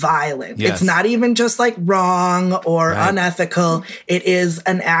is violent. It's not even just like wrong or unethical. It is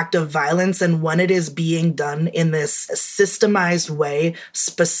an act of violence. And when it is being done in this systemized way,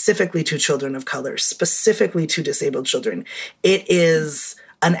 specifically to children of color, specifically to disabled children, it is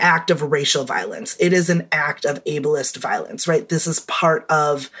an act of racial violence. It is an act of ableist violence, right? This is part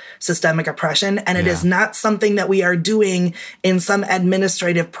of systemic oppression, and it is not something that we are doing in some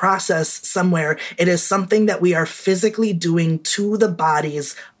administrative process somewhere. It is something that we are physically doing to the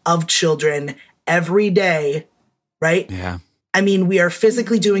bodies of children every day, right? I mean, we are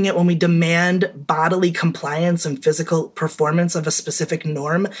physically doing it when we demand bodily compliance and physical performance of a specific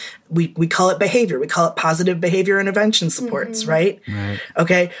norm. We call it behavior. We call it positive behavior intervention supports, right?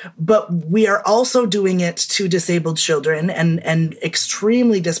 Okay. But we are also doing it to disabled children and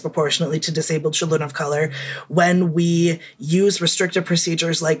extremely disproportionately to disabled children of color when we use restrictive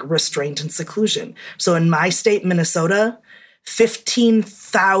procedures like restraint and seclusion. So in my state, Minnesota,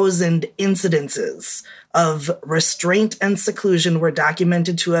 15,000 incidences of restraint and seclusion were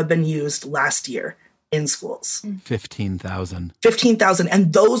documented to have been used last year in schools. 15,000. 15,000.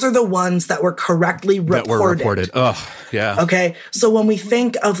 And those are the ones that were correctly reported. That were reported. Oh, yeah. Okay. So when we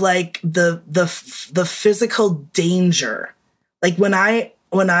think of like the physical danger, like when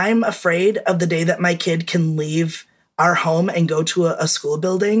I'm afraid of the day that my kid can leave our home and go to a school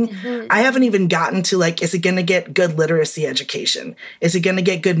building, I haven't even gotten to like, is it going to get good literacy education? Is it going to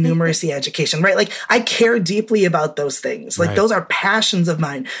get good numeracy education? Right? Like I care deeply about those things. Like those are passions of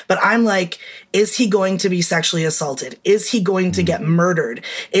mine. But I'm like, is he going to be sexually assaulted? Is he going to get murdered?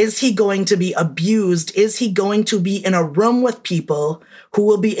 Is he going to be abused? Is he going to be in a room with people who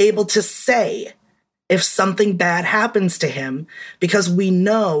will be able to say if something bad happens to him? Because we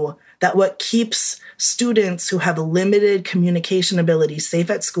know that what keeps students who have limited communication ability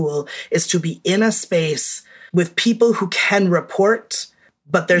safe at school is to be in a space with people who can report,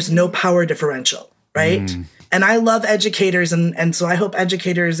 but there's no power differential, right? And I love educators, and so I hope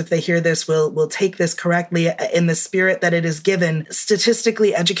educators, if they hear this, will take this correctly in the spirit that it is given.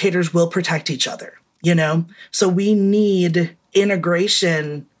 Statistically, educators will protect each other, you know? So we need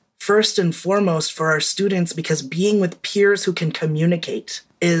integration first and foremost for our students, because being with peers who can communicate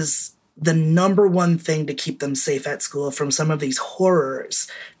is the number one thing to keep them safe at school from some of these horrors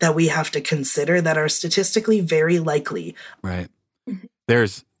that we have to consider that are statistically very likely. Right.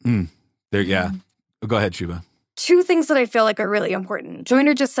 Yeah. Go ahead, Shuba. Two things that I feel like are really important.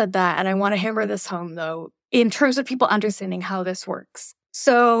 Joyner just said that, and I want to hammer this home, though. in terms of people understanding how this works.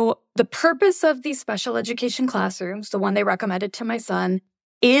 So the purpose of these special education classrooms, the one they recommended to my son,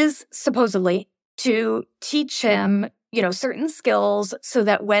 is supposedly to teach him, certain skills so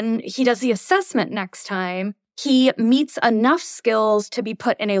that when he does the assessment next time, he meets enough skills to be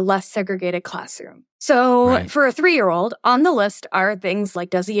put in a less segregated classroom. So for a 3-year-old, on the list are things like,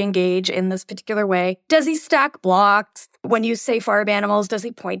 does he engage in this particular way? Does he stack blocks? When you say farm animals, does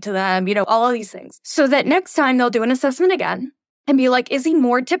he point to them? All of these things. So that next time they'll do an assessment again and be like, is he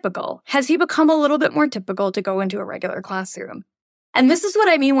more typical? Has he become a little bit more typical to go into a regular classroom? And this is what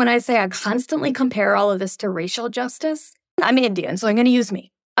I mean when I say I constantly compare all of this to racial justice. I'm Indian, so I'm going to use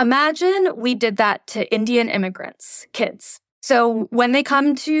me. Imagine we did that to Indian immigrants, kids. So when they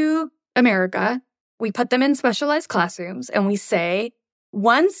come to America, we put them in specialized classrooms and we say,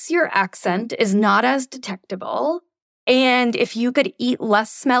 once your accent is not as detectable, and if you could eat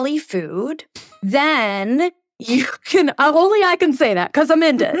less smelly food, then you can, only I can say that because I'm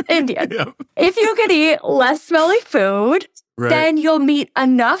Indian. Yep. If you could eat less smelly food, then you'll meet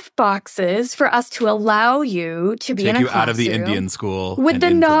enough boxes for us to allow you to be in a classroom. Take you out of the Indian school. With the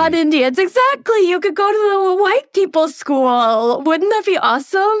non-Indians. Exactly. You could go to the white people's school. Wouldn't that be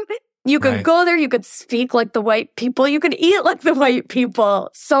awesome? You could go there. You could speak like the white people. You could eat like the white people.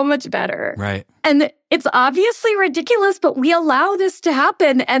 So much better. Right. And it's obviously ridiculous, but we allow this to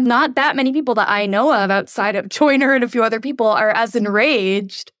happen. And not that many people that I know of outside of Joyner and a few other people are as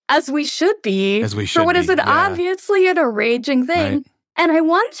enraged as we should be for what is obviously an enraging thing. Right. And I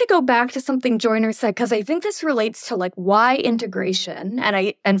wanted to go back to something Joyner said, because I think this relates to like why integration,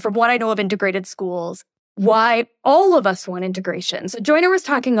 and from what I know of integrated schools, why all of us want integration. So Joyner was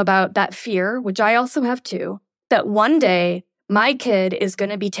talking about that fear, which I also have too, that one day my kid is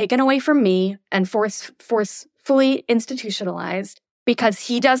going to be taken away from me and forcefully institutionalized because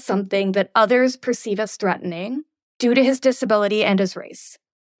he does something that others perceive as threatening due to his disability and his race.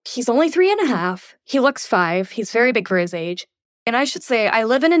 He's only 3.5. He looks 5. He's very big for his age. And I should say, I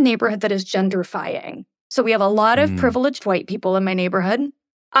live in a neighborhood that is genderfying. So we have a lot of privileged white people in my neighborhood.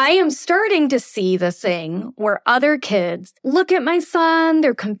 I am starting to see the thing where other kids look at my son,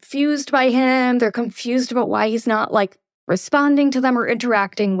 they're confused by him, they're confused about why he's not like responding to them or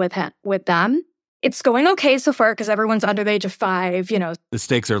interacting with them. It's going okay so far because everyone's under the age of 5, The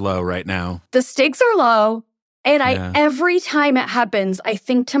stakes are low right now. The stakes are low. And every time it happens, I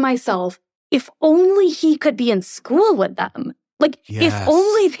think to myself, if only he could be in school with them. Like, if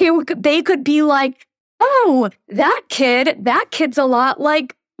only they could be like, oh, that kid's a lot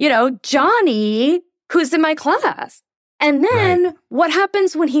like, Johnny, who's in my class. And then what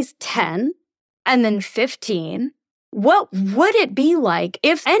happens when he's 10 and then 15? What would it be like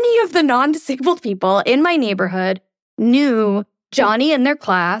if any of the non-disabled people in my neighborhood knew Johnny in their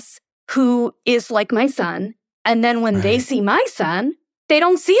class, who is like my son? And then when they see my son, they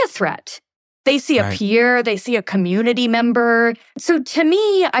don't see a threat. They see a peer, they see a community member. So to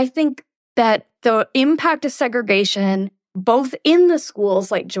me, I think that the impact of segregation, both in the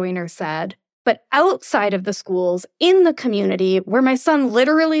schools, like Joyner said, but outside of the schools, in the community where my son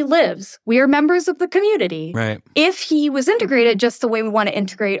literally lives, we are members of the community. Right. If he was integrated just the way we want to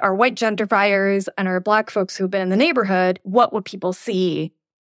integrate our white gentrifiers and our Black folks who've been in the neighborhood, what would people see?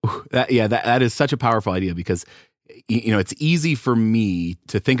 That is such a powerful idea because, it's easy for me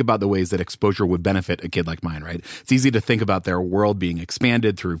to think about the ways that exposure would benefit a kid like mine, right? It's easy to think about their world being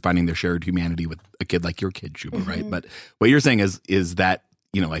expanded through finding their shared humanity with a kid like your kid, Shuba, right? But what you're saying is that,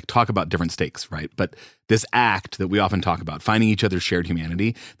 talk about different stakes, right? But this act that we often talk about, finding each other's shared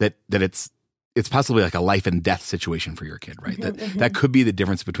humanity, that it's possibly like a life and death situation for your kid, right? That could be the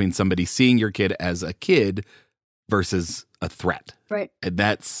difference between somebody seeing your kid as a kid versus a threat. Right. And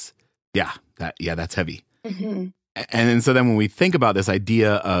that's heavy. And so then when we think about this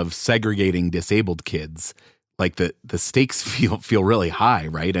idea of segregating disabled kids, like the stakes feel really high,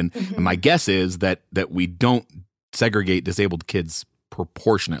 right? And my guess is that we don't segregate disabled kids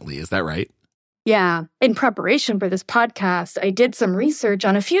proportionately. Is that right? Yeah. In preparation for this podcast, I did some research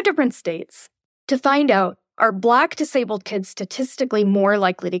on a few different states to find out, are Black disabled kids statistically more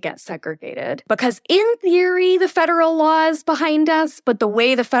likely to get segregated? Because in theory, the federal law is behind us, but the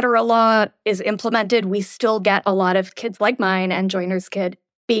way the federal law is implemented, we still get a lot of kids like mine and Joyner's kid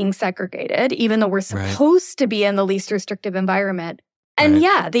being segregated, even though we're supposed to be in the least restrictive environment. And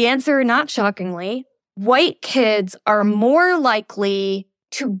the answer, not shockingly, white kids are more likely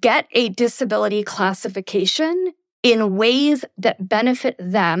to get a disability classification in ways that benefit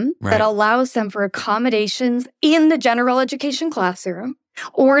them, that allows them for accommodations in the general education classroom,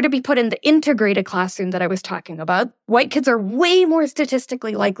 or to be put in the integrated classroom that I was talking about. White kids are way more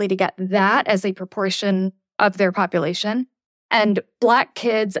statistically likely to get that as a proportion of their population. And Black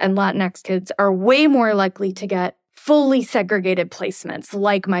kids and Latinx kids are way more likely to get fully segregated placements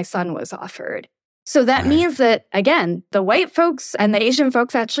like my son was offered. So that means that, again, the white folks and the Asian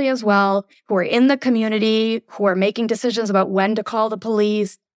folks actually as well, who are in the community, who are making decisions about when to call the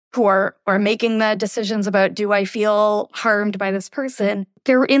police, who are making the decisions about, do I feel harmed by this person?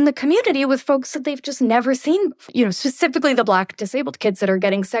 They're in the community with folks that they've just never seen, specifically the Black disabled kids that are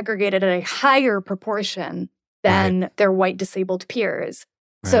getting segregated at a higher proportion than their white disabled peers.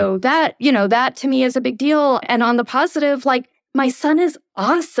 Right. So that, that to me is a big deal. And on the positive, like, my son is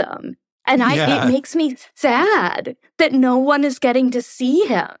awesome. And it makes me sad that no one is getting to see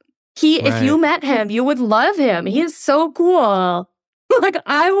him. If you met him, you would love him. He is so cool. Like,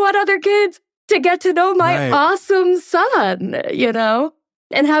 I want other kids to get to know my awesome son,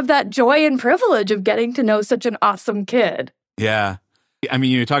 and have that joy and privilege of getting to know such an awesome kid. Yeah. I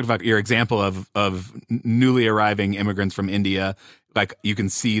mean, you talked about your example of newly arriving immigrants from India. Like, you can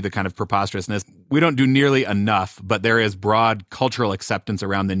see the kind of preposterousness. We don't do nearly enough, but there is broad cultural acceptance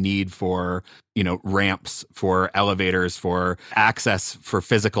around the need for, ramps, for elevators, for access for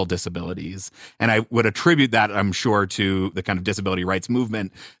physical disabilities. And I would attribute that, I'm sure, to the kind of disability rights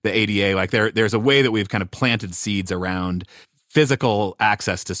movement, the ADA. Like, there's a way that we've kind of planted seeds around physical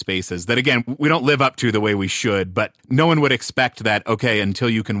access to spaces that, again, we don't live up to the way we should, but no one would expect that, okay, until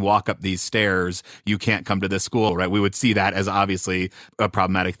you can walk up these stairs, you can't come to this school, right? We would see that as obviously a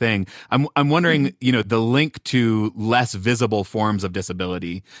problematic thing. I'm wondering, the link to less visible forms of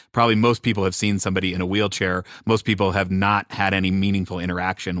disability. Probably most people have seen somebody in a wheelchair. Most people have not had any meaningful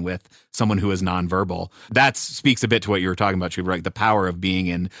interaction with someone who is nonverbal. That speaks a bit to what you were talking about, Shuba, right? The power of being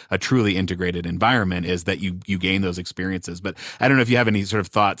in a truly integrated environment is that you gain those experiences. But I don't know if you have any sort of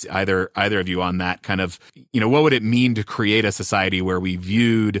thoughts, either of you, on that kind of, what would it mean to create a society where we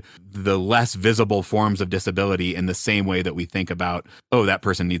viewed the less visible forms of disability in the same way that we think about, oh, that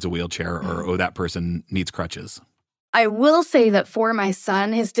person needs a wheelchair, or, oh, that person needs crutches? I will say that for my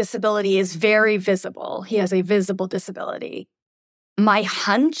son, his disability is very visible. He has a visible disability. My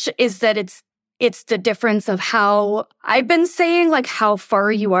hunch is that it's the difference of how I've been saying, like, how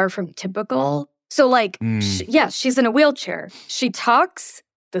far you are from typical. So, like, she's in a wheelchair. She talks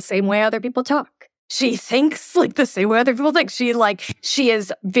the same way other people talk. She thinks like the same way other people think. She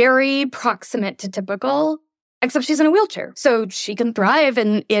is very proximate to typical, except she's in a wheelchair. So she can thrive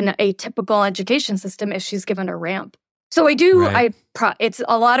in a typical education system if she's given a ramp. So I do, it's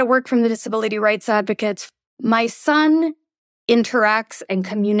a lot of work from the disability rights advocates. My son interacts and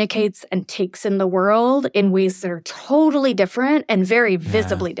communicates and takes in the world in ways that are totally different and very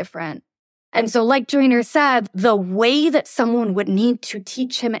visibly different. And so, like Joyner said, the way that someone would need to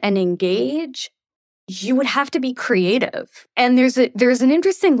teach him and engage, you would have to be creative. And there's an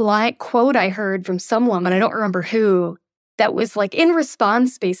interesting quote I heard from someone, but I don't remember who, that was like in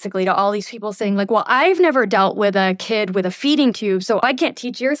response basically to all these people saying, like, well, I've never dealt with a kid with a feeding tube, so I can't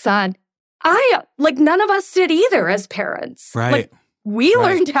teach your son. None of us did either as parents. Right. Like, we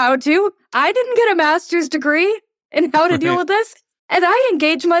learned how to. I didn't get a master's degree in how to deal with this. And I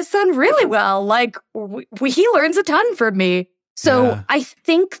engage my son really well. Like, he learns a ton from me. So I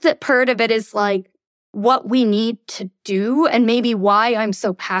think that part of it is like what we need to do, and maybe why I'm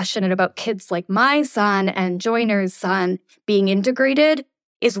so passionate about kids like my son and Joyner's son being integrated,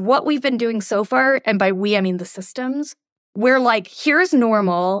 is what we've been doing so far. And by we, I mean the systems. We're like, here's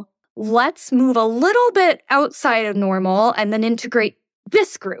normal. Let's move a little bit outside of normal and then integrate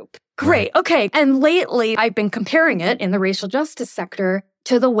this group. Great. Okay. And lately, I've been comparing it in the racial justice sector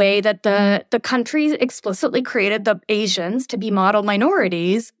to the way that the country explicitly created the Asians to be model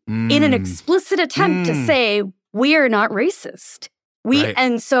minorities in an explicit attempt to say, we are not racist.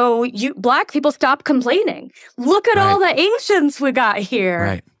 And so Black people stop complaining. Look at all the Asians we got here.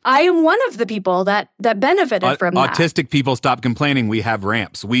 Right. I am one of the people that benefited from that. Autistic people stop complaining. We have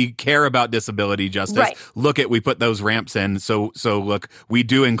ramps. We care about disability justice. Right. Look we put those ramps in. So look, we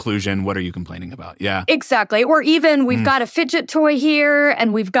do inclusion. What are you complaining about? Yeah. Exactly. Or even we've got a fidget toy here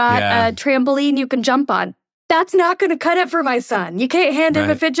and we've got a trampoline you can jump on. That's not going to cut it for my son. You can't hand him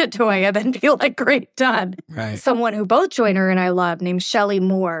a fidget toy and then feel like, great, done. Right. Someone who both Joyner and I love, named Shelley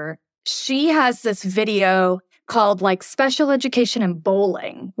Moore, she has this video called like Special Education and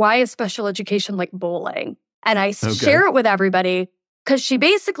Bowling. Why is special education like bowling? And I share it with everybody because she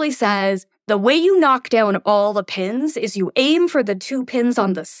basically says the way you knock down all the pins is you aim for the 2 pins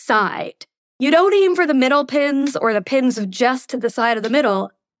on the side. You don't aim for the middle pins or the pins just to the side of the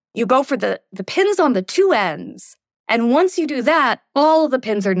middle. You go for the pins on the 2 ends. And once you do that, all of the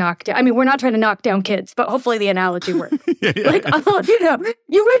pins are knocked down. I mean, we're not trying to knock down kids, but hopefully the analogy works. Like,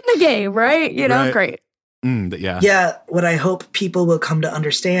 you win the game, right? Great. Yeah, what I hope people will come to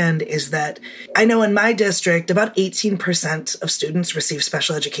understand is that I know in my district, about 18% of students receive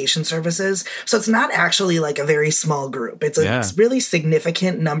special education services. So it's not actually like a very small group. It's a really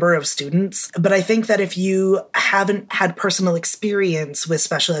significant number of students. But I think that if you haven't had personal experience with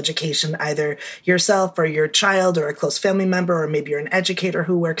special education, either yourself or your child or a close family member, or maybe you're an educator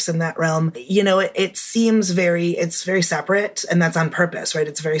who works in that realm, you know, it seems it's very separate, and that's on purpose, right?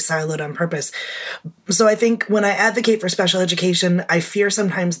 It's very siloed on purpose. So I think when I advocate for special education, I fear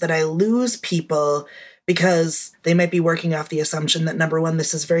sometimes that I lose people because they might be working off the assumption that, number one,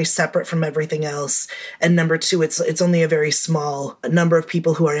 this is very separate from everything else, and number two, it's only a very small number of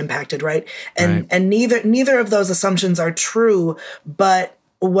people who are impacted, right? And neither of those assumptions are true, but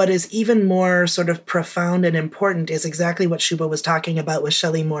what is even more sort of profound and important is exactly what Shuba was talking about with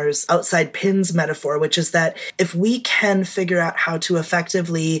Shelley Moore's outside pins metaphor, which is that if we can figure out how to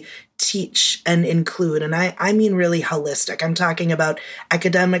effectively teach and include, and I mean really holistic. I'm talking about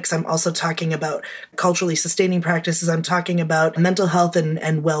academics. I'm also talking about culturally sustaining practices. I'm talking about mental health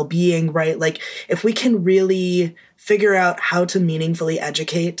and well-being, right? Like if we can really figure out how to meaningfully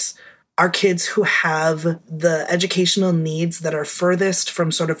educate our kids who have the educational needs that are furthest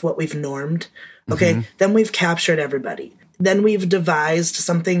from sort of what we've normed, okay, then we've captured everybody. Then we've devised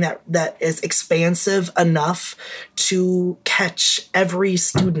something that is expansive enough to catch every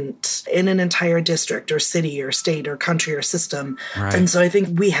student in an entire district or city or state or country or system. Right. And so I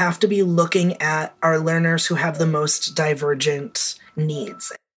think we have to be looking at our learners who have the most divergent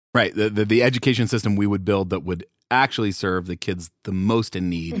needs. Right. The education system we would build that would actually serve the kids the most in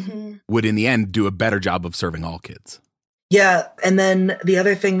need would in the end do a better job of serving all kids. Yeah. And then the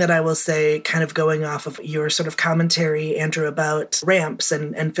other thing that I will say, kind of going off of your sort of commentary, Andrew, about ramps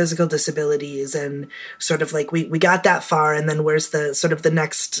and physical disabilities, and sort of like we got that far, and then where's the sort of the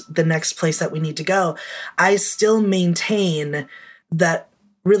next place that we need to go? I still maintain that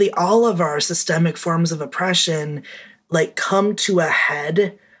really all of our systemic forms of oppression like come to a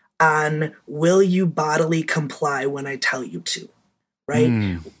head on, will you bodily comply when I tell you to,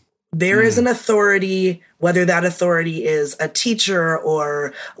 right? There is an authority, whether that authority is a teacher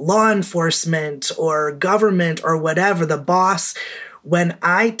or law enforcement or government or whatever, the boss. When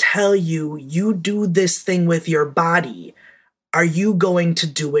I tell you, you do this thing with your body, are you going to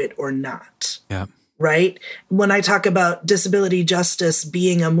do it or not? Yeah. Right? When I talk about disability justice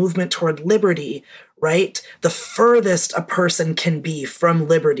being a movement toward liberty, right? The furthest a person can be from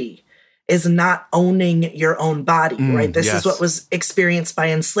liberty is not owning your own body, right? This is what was experienced by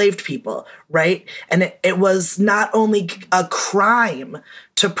enslaved people, right? And it was not only a crime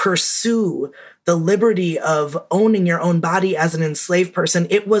to pursue the liberty of owning your own body as an enslaved person,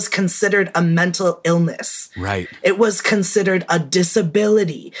 it was considered a mental illness. Right. It was considered a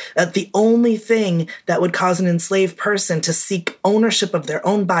disability. That the only thing that would cause an enslaved person to seek ownership of their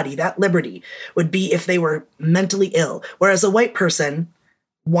own body, that liberty, would be if they were mentally ill. Whereas a white person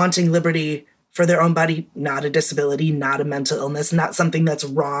wanting liberty for their own body, not a disability, not a mental illness, not something that's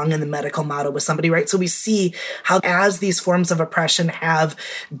wrong in the medical model with somebody, right? So we see how as these forms of oppression have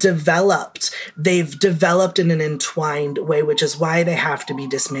developed, they've developed in an entwined way, which is why they have to be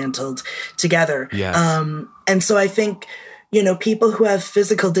dismantled together. Yes. And so I think, you know, people who have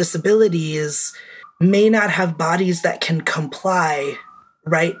physical disabilities may not have bodies that can comply,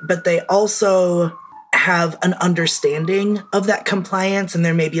 right? But they also have an understanding of that compliance, and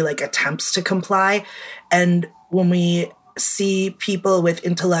there may be like attempts to comply. And when we see people with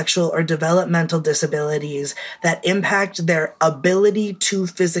intellectual or developmental disabilities that impact their ability to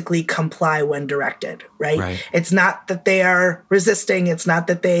physically comply when directed, right? It's not that they are resisting. It's not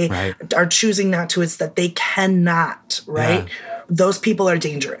that they are choosing not to. It's that they cannot, right? Yeah. Those people are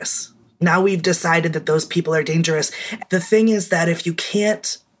dangerous. Now we've decided that those people are dangerous. The thing is that if you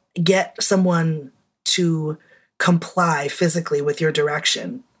can't get someone to comply physically with your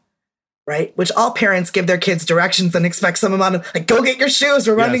direction, right? Which all parents give their kids directions and expect some amount of, like, go get your shoes,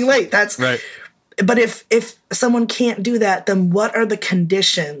 we're running late. That's right. But if someone can't do that, then what are the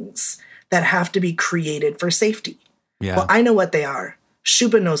conditions that have to be created for safety? Yeah. Well, I know what they are.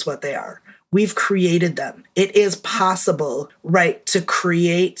 Shuba knows what they are. We've created them. It is possible, right, to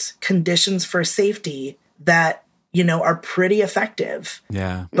create conditions for safety that, you know, are pretty effective.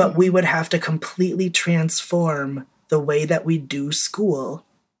 Yeah. But we would have to completely transform the way that we do school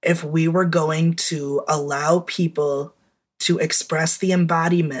if we were going to allow people to express the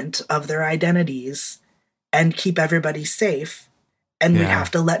embodiment of their identities and keep everybody safe. And we'd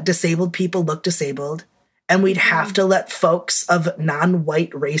have to let disabled people look disabled. And we'd have to let folks of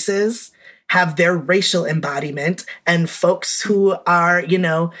non-white races have their racial embodiment, and folks who are,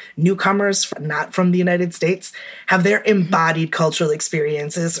 newcomers, not from the United States, have their embodied cultural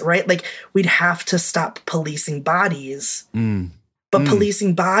experiences, right? Like, we'd have to stop policing bodies. But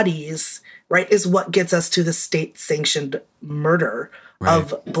policing bodies, right, is what gets us to the state-sanctioned murder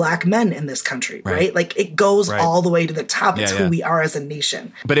of Black men in this country, right? Like, it goes all the way to the top. It's who we are as a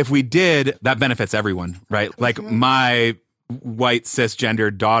nation. But if we did, that benefits everyone, right? Like, my white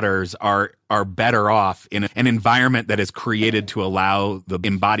cisgendered daughters are better off in an environment that is created to allow the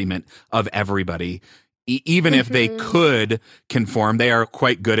embodiment of everybody. Even if they could conform, they are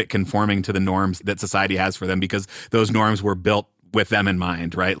quite good at conforming to the norms that society has for them, because those norms were built with them in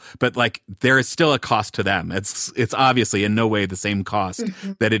mind, right? But like, there is still a cost to them. It's obviously in no way the same cost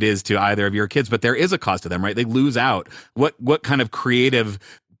that it is to either of your kids, but there is a cost to them, right? They lose out. What kind of creative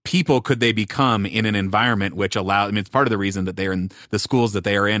people could they become in an environment which it's part of the reason that they're in the schools that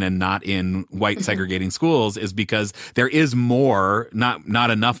they are in and not in white segregating schools, is because there is more, not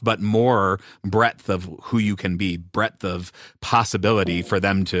enough, but more breadth of who you can be, breadth of possibility for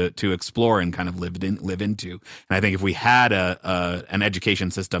them to explore and kind of live into. And I think if we had an education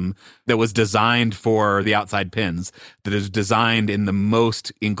system that was designed for the outside pins, that is designed in the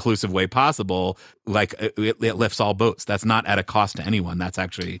most inclusive way possible, like, it lifts all boats. That's not at a cost to anyone. That's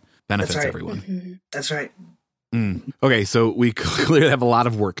actually benefits everyone. That's right. Okay, so we clearly have a lot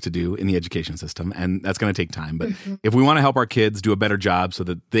of work to do in the education system, and that's going to take time. But if we want to help our kids do a better job so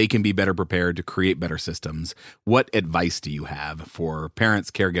that they can be better prepared to create better systems, what advice do you have for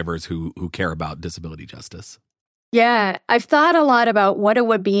parents, caregivers who care about disability justice? Yeah, I've thought a lot about what it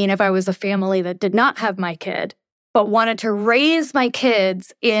would mean if I was a family that did not have my kid, but wanted to raise my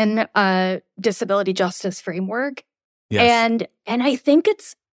kids in a disability justice framework. Yes. And I think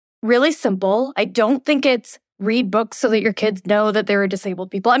it's really simple. I don't think it's read books so that your kids know that there are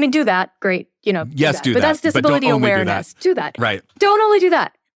disabled people. I mean, do that. Great. Yes, do that. But that's disability awareness. Do that. Right. Don't only do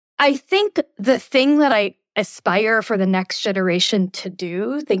that. I think the thing that I aspire for the next generation to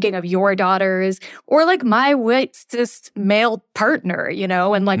do, thinking of your daughters or like my white cis male partner,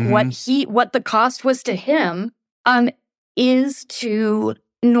 and like what the cost was to him, is to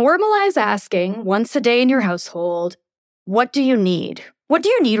normalize asking once a day in your household, what do you need? What do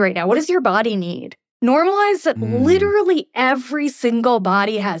you need right now? What does your body need? Normalize that literally every single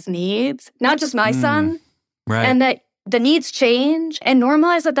body has needs, not just my son. Right. And that the needs change, and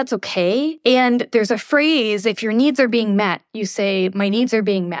normalize that that's okay. And there's a phrase, if your needs are being met, you say, my needs are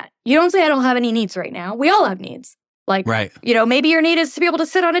being met. You don't say, I don't have any needs right now. We all have needs. Like, maybe your need is to be able to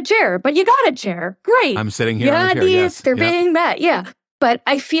sit on a chair, but you got a chair. Great. I'm sitting here on a chair. Needs, yes. They're being met. Yeah. But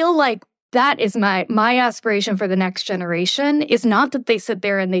I feel like that is my aspiration for the next generation, is not that they sit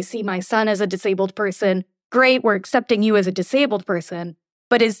there and they see my son as a disabled person. Great, we're accepting you as a disabled person.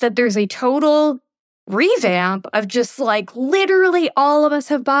 But is that there's a total revamp of just like, literally all of us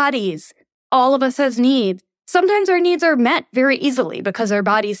have bodies. All of us has needs. Sometimes our needs are met very easily because our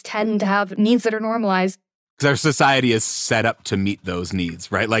bodies tend to have needs that are normalized. Because our society is set up to meet those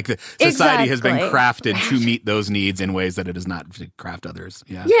needs, right? Like, the society has been crafted to meet those needs in ways that it is not to craft others.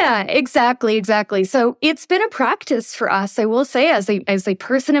 Yeah. Yeah, exactly. So it's been a practice for us, I will say, as a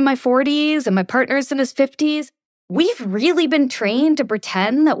person in my 40s and my partner's in his 50s, we've really been trained to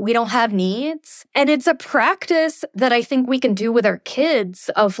pretend that we don't have needs. And it's a practice that I think we can do with our kids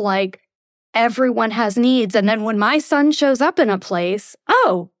of like, everyone has needs. And then when my son shows up in a place,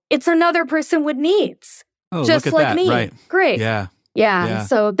 it's another person with needs. Oh, just look at like that. me. Right. Great. Yeah.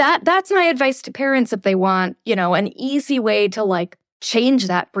 So that's my advice to parents if they want, an easy way to like change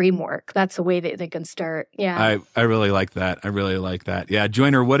that framework. That's a way that they can start. Yeah. I really like that. Yeah.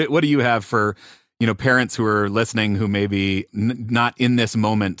 Joyner, what do you have for, parents who are listening who may be not in this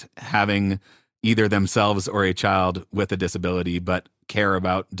moment having either themselves or a child with a disability, but care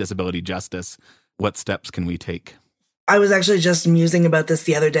about disability justice? What steps can we take? I was actually just musing about this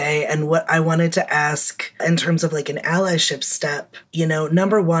the other day, and what I wanted to ask in terms of like an allyship step,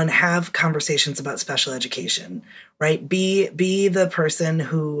 number one, have conversations about special education, right? Be the person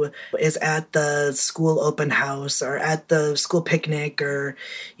who is at the school open house or at the school picnic or,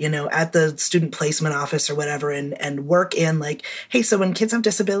 at the student placement office or whatever, and work in like, hey, so when kids have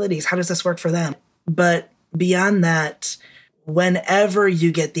disabilities, how does this work for them? But beyond that, whenever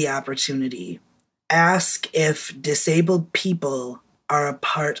you get the opportunity, ask if disabled people are a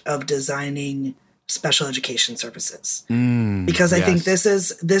part of designing special education services. Because I think this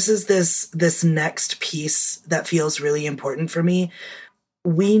is this next piece that feels really important for me.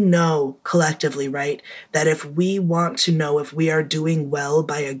 we know collectively, right, that if we want to know if we are doing well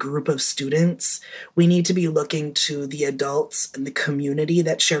by a group of students, we need to be looking to the adults and the community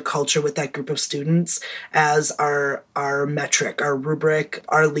that share culture with that group of students as our metric, our rubric,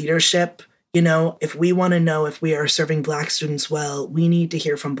 our leadership. You know, if we want to know if we are serving Black students well, we need to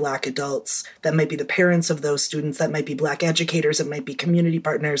hear from Black adults. That might be the parents of those students, that might be Black educators, it might be community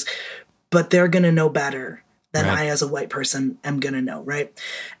partners, but they're going to know better than I, as a white person, am going to know, right?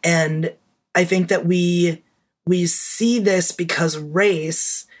 And I think that we see this because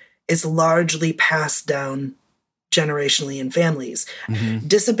race is largely passed down generationally in families. Mm-hmm.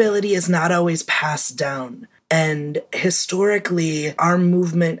 Disability is not always passed down. And historically, our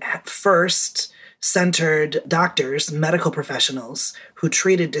movement first centered doctors, medical professionals who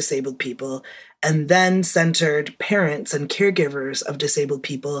treated disabled people, and then centered parents and caregivers of disabled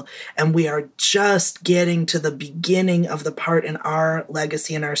people. And we are just getting to the beginning of the part in our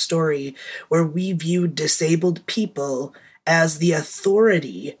legacy and our story where we view disabled people as the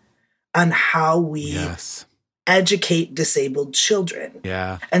authority on how we educate disabled children.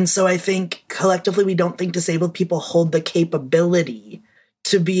 Yeah. And so I think collectively we don't think disabled people hold the capability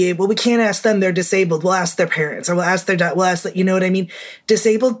to be able, we can't ask them they're disabled. We'll ask their parents or we'll ask their dad. We'll ask, you know what I mean?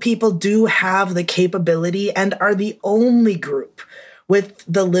 Disabled people do have the capability and are the only group with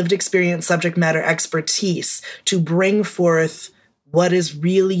the lived experience, subject matter expertise to bring forth what is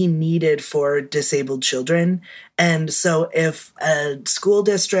really needed for disabled children. And so if a school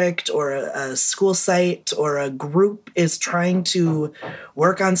district or a school site or a group is trying to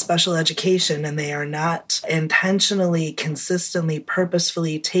work on special education and they are not intentionally, consistently,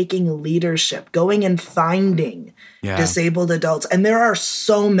 purposefully taking leadership, going and finding disabled adults, and there are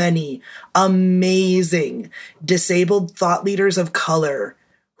so many amazing disabled thought leaders of color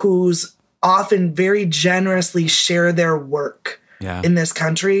who's often very generously share their work in this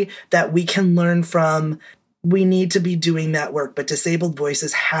country that we can learn from. We need to be doing that work, but disabled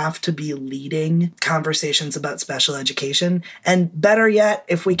voices have to be leading conversations about special education. And better yet,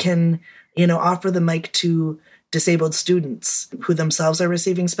 if we can, offer the mic to disabled students who themselves are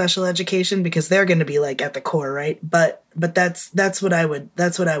receiving special education, because they're going to be like at the core, right? But that's what I would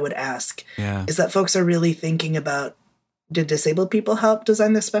ask. Is that folks are really thinking about, did disabled people help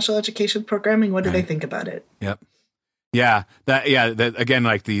design the special education programming? What do they think about it? Yep. Yeah, that again,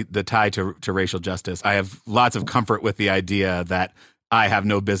 like the tie to racial justice. I have lots of comfort with the idea that I have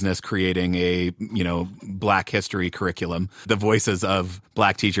no business creating a, Black history curriculum. The voices of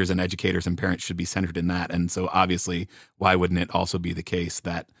Black teachers and educators and parents should be centered in that. And so obviously, why wouldn't it also be the case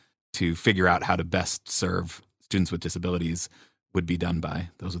that to figure out how to best serve students with disabilities would be done by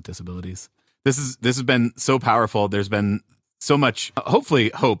those with disabilities? This has been so powerful. There's been so much, hopefully,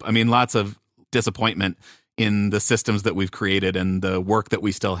 hope. I mean, lots of disappointment in the systems that we've created and the work that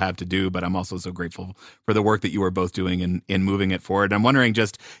we still have to do. But I'm also so grateful for the work that you are both doing in moving it forward. I'm wondering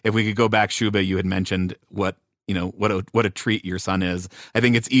just if we could go back, Shuba, you had mentioned what a treat your son is. I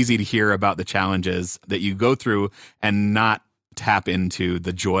think it's easy to hear about the challenges that you go through and not tap into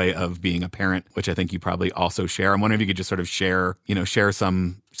the joy of being a parent, which I think you probably also share. I'm wondering if you could just sort of share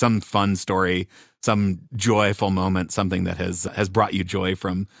some fun story, some joyful moment, something that has brought you joy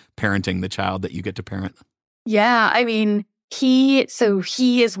from parenting the child that you get to parent. Yeah, I mean, he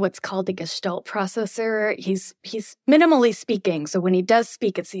is what's called a Gestalt processor. He's minimally speaking. So when he does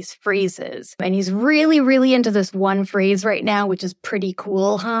speak, it's these phrases. And he's really, really into this one phrase right now, which is pretty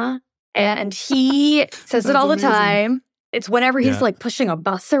cool, huh? And he says it all the time. It's whenever he's like pushing a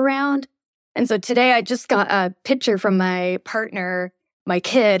bus around. And so today I just got a picture from my partner. My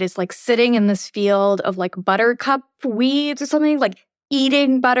kid is like sitting in this field of like buttercup weeds or something, like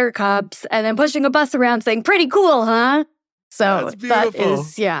eating buttercups and then pushing a bus around saying, pretty cool, huh? So that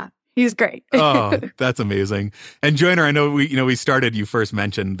is, he's great. Oh, that's amazing. And Joyner, I know we started, you first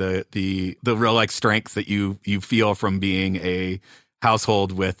mentioned the real like strength that you feel from being a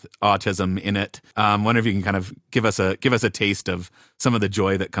household with autism in it. Wonder if you can kind of give us a taste of some of the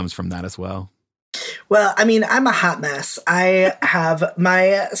joy that comes from that as well. Well, I mean, I'm a hot mess.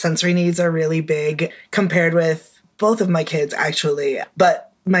 My sensory needs are really big compared with both of my kids, actually.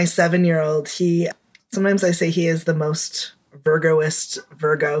 But my 7-year-old, sometimes I say he is the most Virgoist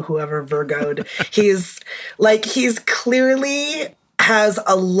Virgo who ever Virgoed. He's clearly has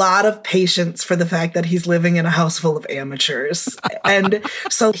a lot of patience for the fact that he's living in a house full of amateurs. And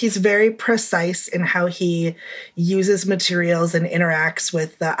so he's very precise in how he uses materials and interacts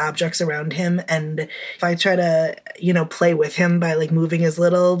with the objects around him. And if I try to, play with him by like moving his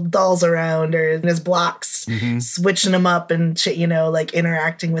little dolls around or his blocks, switching them up and, like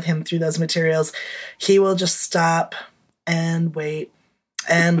interacting with him through those materials, he will just stop and wait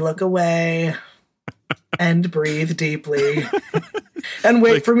and look away and breathe deeply and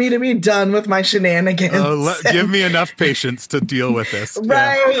wait for me to be done with my shenanigans. Give me enough patience to deal with this.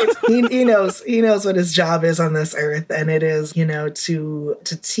 Right. Yeah. He knows what his job is on this earth, and it is, to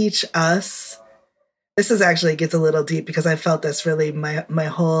teach us. This is actually gets a little deep because I felt this really my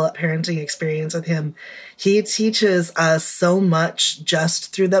whole parenting experience with him. He teaches us so much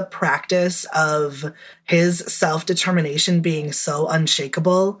just through the practice of his self-determination being so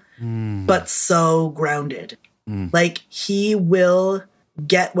unshakable, but so grounded. Like, he will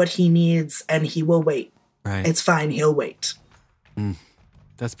get what he needs and he will wait. Right. It's fine. He'll wait.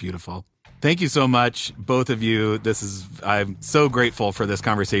 That's beautiful. Thank you so much, both of you. I'm so grateful for this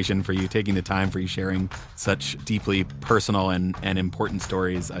conversation, for you taking the time, for you sharing such deeply personal and important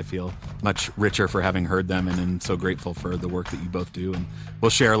stories. I feel much richer for having heard them, and I'm so grateful for the work that you both do. And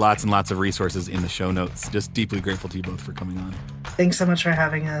we'll share lots and lots of resources in the show notes. Just deeply grateful to you both for coming on. Thanks so much for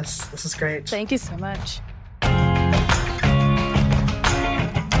having us. This is great. Thank you so much.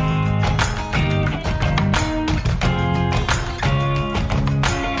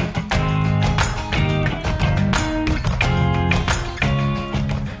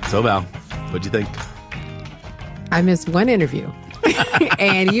 So Val, what'd you think? I missed one interview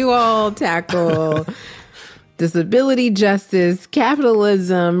and you all tackle disability justice,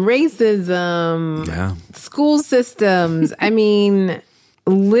 capitalism, racism, school systems. I mean,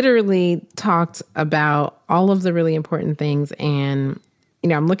 literally talked about all of the really important things. And,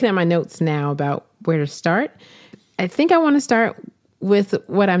 I'm looking at my notes now about where to start. I think I want to start with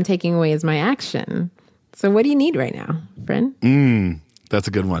what I'm taking away as my action. So what do you need right now, friend? That's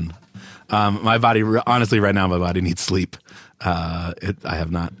a good one. My body, honestly, right now, my body needs sleep. I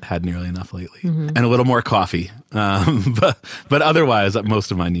have not had nearly enough lately, and a little more coffee. But otherwise,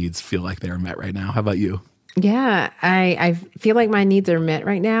 most of my needs feel like they are met right now. How about you? Yeah, I feel like my needs are met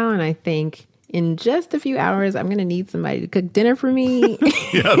right now, and I think in just a few hours, I'm going to need somebody to cook dinner for me.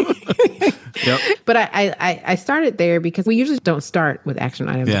 Yep. But I started there because we usually don't start with action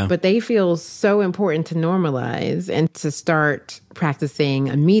items, but they feel so important to normalize and to start practicing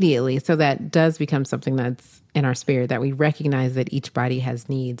immediately. So that does become something that's in our spirit, that we recognize that each body has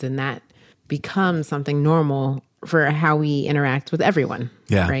needs, and that becomes something normal for how we interact with everyone.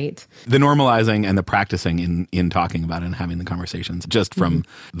 Yeah. Right. The normalizing and the practicing in talking about it and having the conversations, just from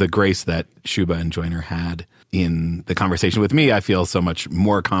the grace that Shuba and Joyner had in the conversation with me, I feel so much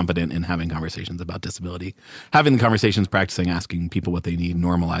more confident in having conversations about disability. Having the conversations, practicing, asking people what they need,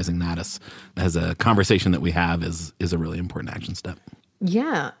 normalizing that as a conversation that we have is a really important action step.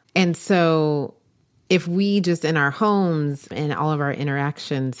 Yeah. And so if we just in our homes and all of our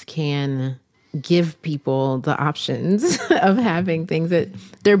interactions can give people the options of having things that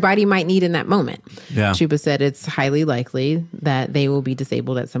their body might need in that moment. Yeah. Shuba said it's highly likely that they will be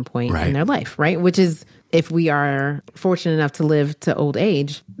disabled at some point in their life, right? Which is, if we are fortunate enough to live to old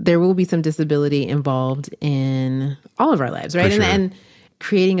age, there will be some disability involved in all of our lives, right? Sure. And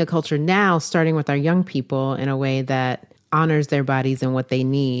creating a culture now, starting with our young people in a way that honors their bodies and what they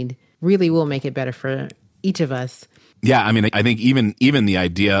need, really will make it better for each of us. Yeah, I mean, I think even the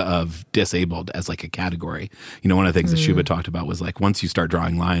idea of disabled as like a category, one of the things that Shuba talked about was like, once you start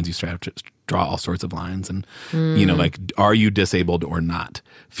drawing lines, you start to draw all sorts of lines. And, like, are you disabled or not?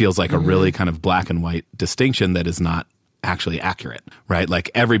 Feels like a really kind of black and white distinction that is not actually accurate, right?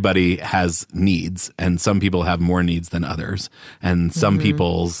 Like, everybody has needs, and some people have more needs than others. And some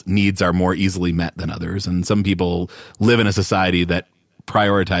people's needs are more easily met than others. And some people live in a society that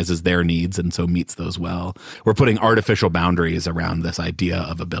prioritizes their needs and so meets those well. We're putting artificial boundaries around this idea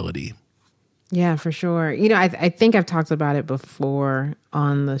of ability. Yeah, for sure. I think I've talked about it before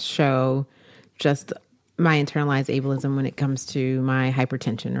on the show, just my internalized ableism when it comes to my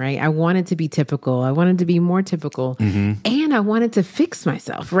hypertension, right? I wanted to be typical. I wanted to be more typical. And I wanted to fix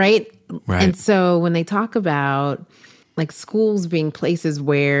myself, right? And so when they talk about like schools being places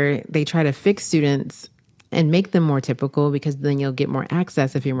where they try to fix students and make them more typical, because then you'll get more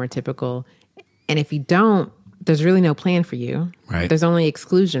access if you're more typical. And if you don't, there's really no plan for you. Right. There's only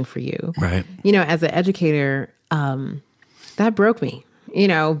exclusion for you. Right. As an educator, that broke me,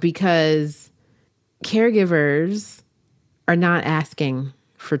 because caregivers are not asking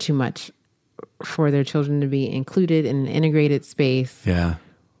for too much for their children to be included in an integrated space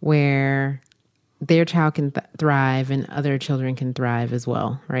where their child can thrive and other children can thrive as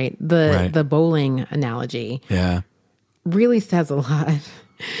well, right? The bowling analogy really says a lot.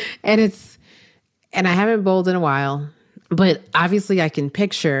 And I haven't bowled in a while, but obviously I can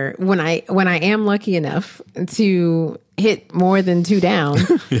picture when I am lucky enough to hit more than 2 down,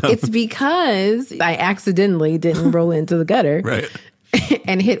 it's because I accidentally didn't roll into the gutter. Right.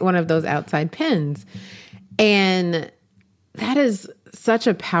 and hit one of those outside pins. And that is such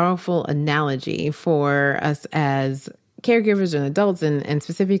a powerful analogy for us as caregivers and adults, and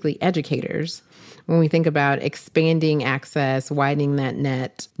specifically educators. When we think about expanding access, widening that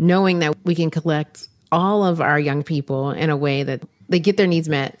net, knowing that we can collect all of our young people in a way that they get their needs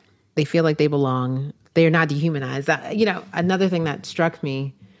met, they feel like they belong, they are not dehumanized. Another thing that struck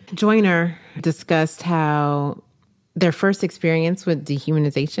me, Joyner discussed how their first experience with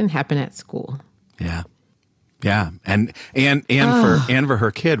dehumanization happened at school. Yeah. Yeah. And for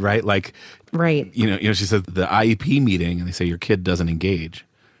her kid, right? Like, right. She said the IEP meeting, and they say your kid doesn't engage.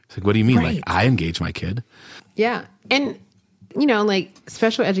 It's like, what do you mean? Right. Like, I engage my kid. Yeah. And, like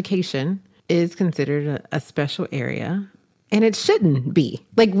special education is considered a special area, and it shouldn't be.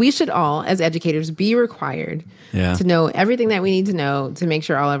 Like, we should all, as educators, be required to know everything that we need to know to make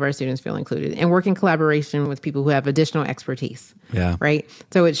sure all of our students feel included and work in collaboration with people who have additional expertise. Yeah. Right?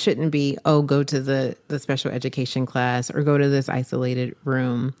 So it shouldn't be, go to the special education class or go to this isolated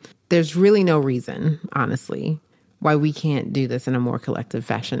room. There's really no reason, honestly, why we can't do this in a more collective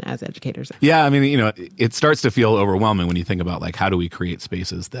fashion as educators. Yeah, I mean, it starts to feel overwhelming when you think about, like, how do we create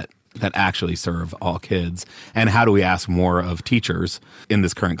spaces that actually serve all kids, and how do we ask more of teachers in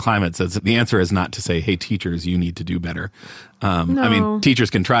this current climate? So the answer is not to say, hey, teachers, you need to do better. No. I mean,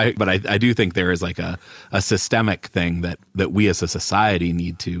 teachers can try, but I do think there is like a systemic thing that we as a society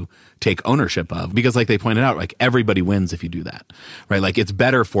need to take ownership of, because like they pointed out, like everybody wins if you do that, right? Like it's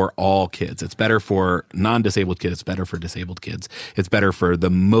better for all kids. It's better for non-disabled kids. It's better for disabled kids. It's better for the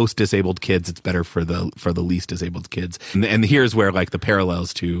most disabled kids. It's better for the least disabled kids. And here's where like the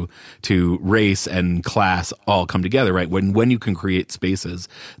parallels to race and class all come together, right? When you can create spaces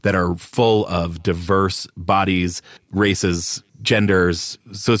that are full of diverse bodies, races, genders,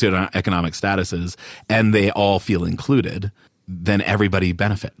 socioeconomic statuses, and they all feel included, then everybody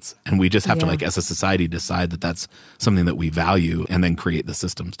benefits. And we just have to, like, as a society, decide that that's something that we value and then create the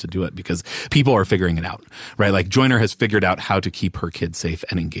systems to do it, because people are figuring it out, right? Like Joyner has figured out how to keep her kids safe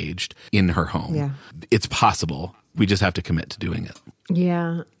and engaged in her home. Yeah. It's possible. We just have to commit to doing it.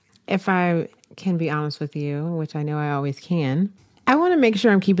 Yeah. If I can be honest with you, which I know I always can, I want to make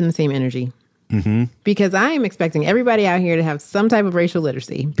sure I'm keeping the same energy. Mm-hmm. Because I am expecting everybody out here to have some type of racial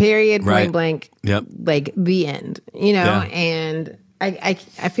literacy, period, point blank, like the end, and I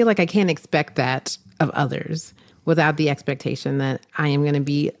feel like I can't expect that of others without the expectation that I am going to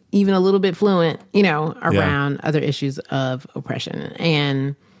be even a little bit fluent, around other issues of oppression.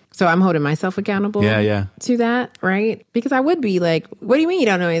 And so I'm holding myself accountable to that, right? Because I would be like, what do you mean you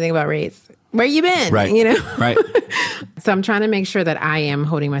don't know anything about race? Where you been? Right. Right. So I'm trying to make sure that I am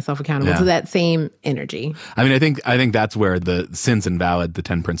holding myself accountable to that same energy. I mean, I think that's where the Sins Invalid, the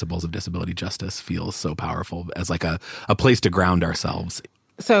 10 Principles of Disability Justice feels so powerful as like a place to ground ourselves.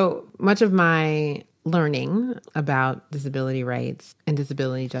 So much of my learning about disability rights and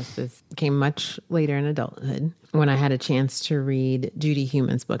disability justice came much later in adulthood, when I had a chance to read Judy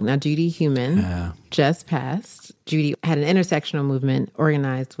Heumann's book. Now, Judy Heumann just passed. Judy had an intersectional movement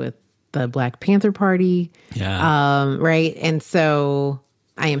organized with the Black Panther Party. Right. And so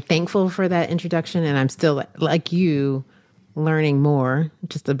I am thankful for that introduction. And I'm still, like you, learning more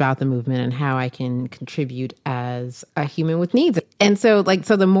just about the movement and how I can contribute as a human with needs. And so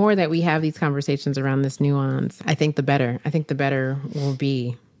the more that we have these conversations around this nuance, I think the better. I think the better will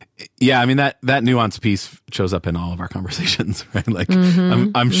be. Yeah, I mean, that nuance piece shows up in all of our conversations, right? Like,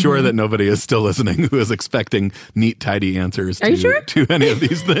 I'm sure that nobody is still listening who is expecting neat, tidy answers to any of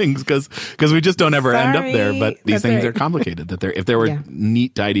these things, because we just don't ever end up there. But these things are complicated. That if there were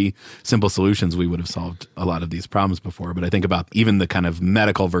neat, tidy, simple solutions, we would have solved a lot of these problems before. But I think about even the kind of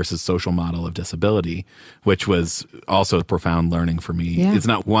medical versus social model of disability, which was also profound learning for me. Yeah. It's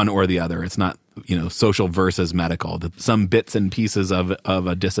not one or the other. It's not social versus medical. Some bits and pieces of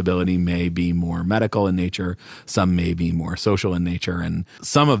a disability may be more medical in nature. Some may be more social in nature. And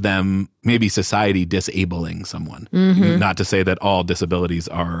some of them may be society disabling someone. Mm-hmm. Not to say that all disabilities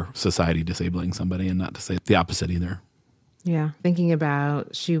are society disabling somebody, and not to say the opposite either. Yeah. Thinking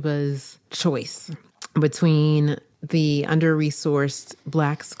about Shuba's choice between the under-resourced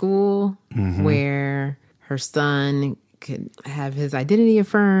Black school, where her son could have his identity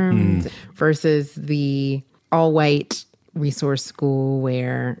affirmed, versus the all-white resource school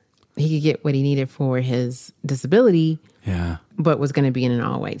where he could get what he needed for his disability, but was going to be in an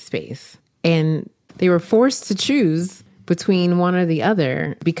all-white space. And they were forced to choose between one or the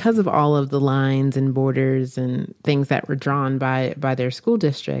other because of all of the lines and borders and things that were drawn by their school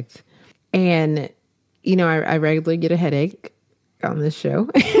district. And, I regularly get a headache on this show.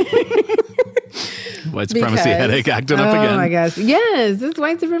 White supremacy headache acting up again. Oh my gosh. Yes, it's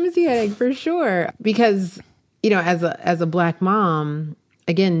white supremacy headache for sure. Because, as a Black mom,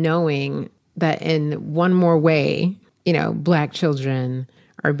 again, knowing that in one more way, Black children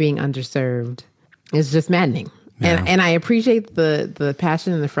are being underserved is just maddening. Yeah. And I appreciate the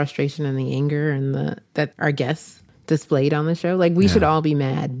passion and the frustration and the anger and that our guests displayed on the show. Like, we should all be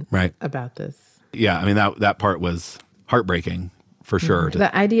mad about this. Yeah, I mean, that part was heartbreaking for sure.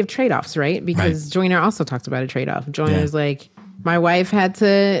 The idea of trade-offs, right? Because Joyner also talked about a trade-off. Joyner's like, my wife had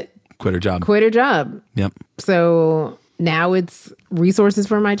to quit her job. Yep. So now it's resources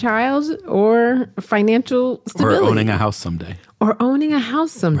for my child or financial stability. Or owning a house someday.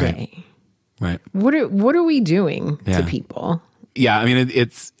 Right. What are we doing to people? Yeah, I mean,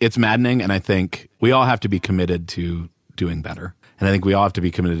 it's maddening, and I think we all have to be committed to doing better. And I think we all have to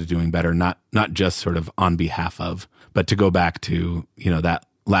be committed to doing better, not just sort of on behalf of, but to go back to, that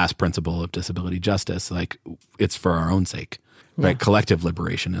last principle of disability justice, like it's for our own sake, right? Collective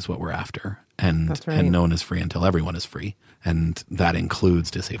liberation is what we're after. And That's right. And no one is free until everyone is free. And that includes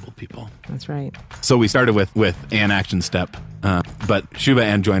disabled people. That's right. So we started with an action step, but Shuba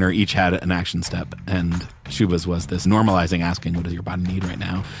and Joyner each had an action step. And Shuba's was this normalizing asking, what does your body need right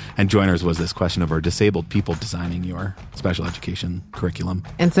now? And Joyner's was this question of, are disabled people designing your special education curriculum?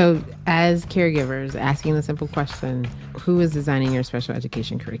 And so as caregivers, asking the simple question, who is designing your special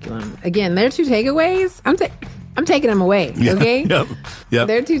education curriculum? Again, there are two takeaways. I'm taking them away, okay? Yep.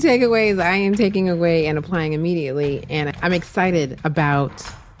 There are two takeaways I am taking away and applying immediately. And I'm excited about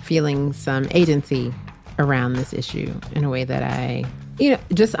feeling some agency around this issue in a way that I,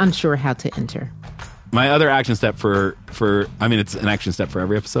 just unsure how to enter. My other action step it's an action step for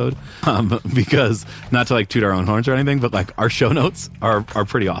every episode, because not to toot our own horns or anything, but our show notes are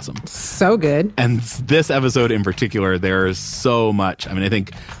pretty awesome. So good. And this episode in particular, there's so much. I mean, I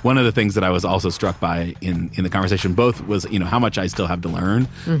think one of the things that I was also struck by in the conversation, both was, how much I still have to learn,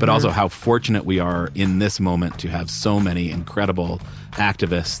 but also how fortunate we are in this moment to have so many incredible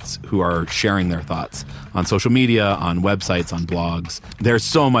activists who are sharing their thoughts on social media, on websites, on blogs. There's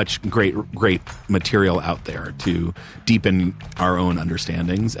so much great material out there to deepen our own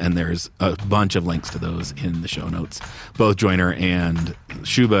understandings, and there's a bunch of links to those in the show notes. Both Joyner and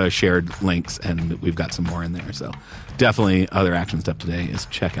Shuba shared links, and we've got some more in there. So definitely other action step today is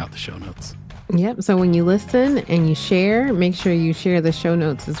check out the show notes. Yep. So when you listen and you share, make sure you share the show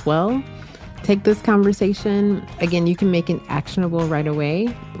notes as well. Take this conversation. Again, you can make it actionable right away.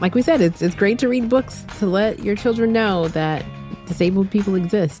 Like we said, it's great to read books to let your children know that disabled people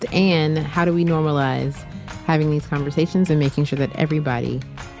exist, and how do we normalize having these conversations and making sure that everybody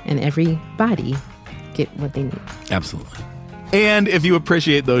get what they need. Absolutely. And if you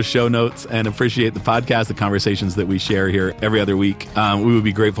appreciate those show notes and appreciate the podcast, the conversations that we share here every other week, we would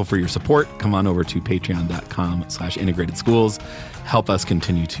be grateful for your support. Come on over to patreon.com/integrated schools. Help us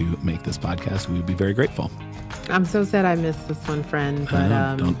continue to make this podcast. We would be very grateful. I'm so sad I missed this one, friend, but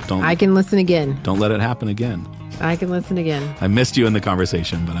I can listen again. Don't let it happen again. I can listen again. I missed you in the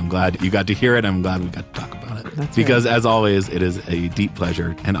conversation, but I'm glad you got to hear it. I'm glad we got to talk about it. That's because right. As always, it is a deep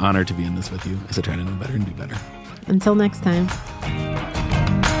pleasure and honor to be in this with you as I try to know better and do better. Until next time.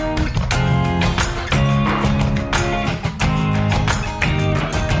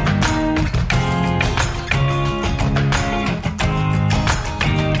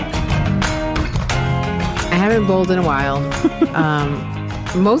 I haven't bowled in a while,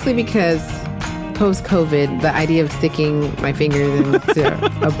 mostly because post-COVID, the idea of sticking my fingers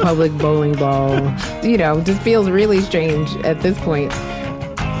into a public bowling ball, just feels really strange at this point.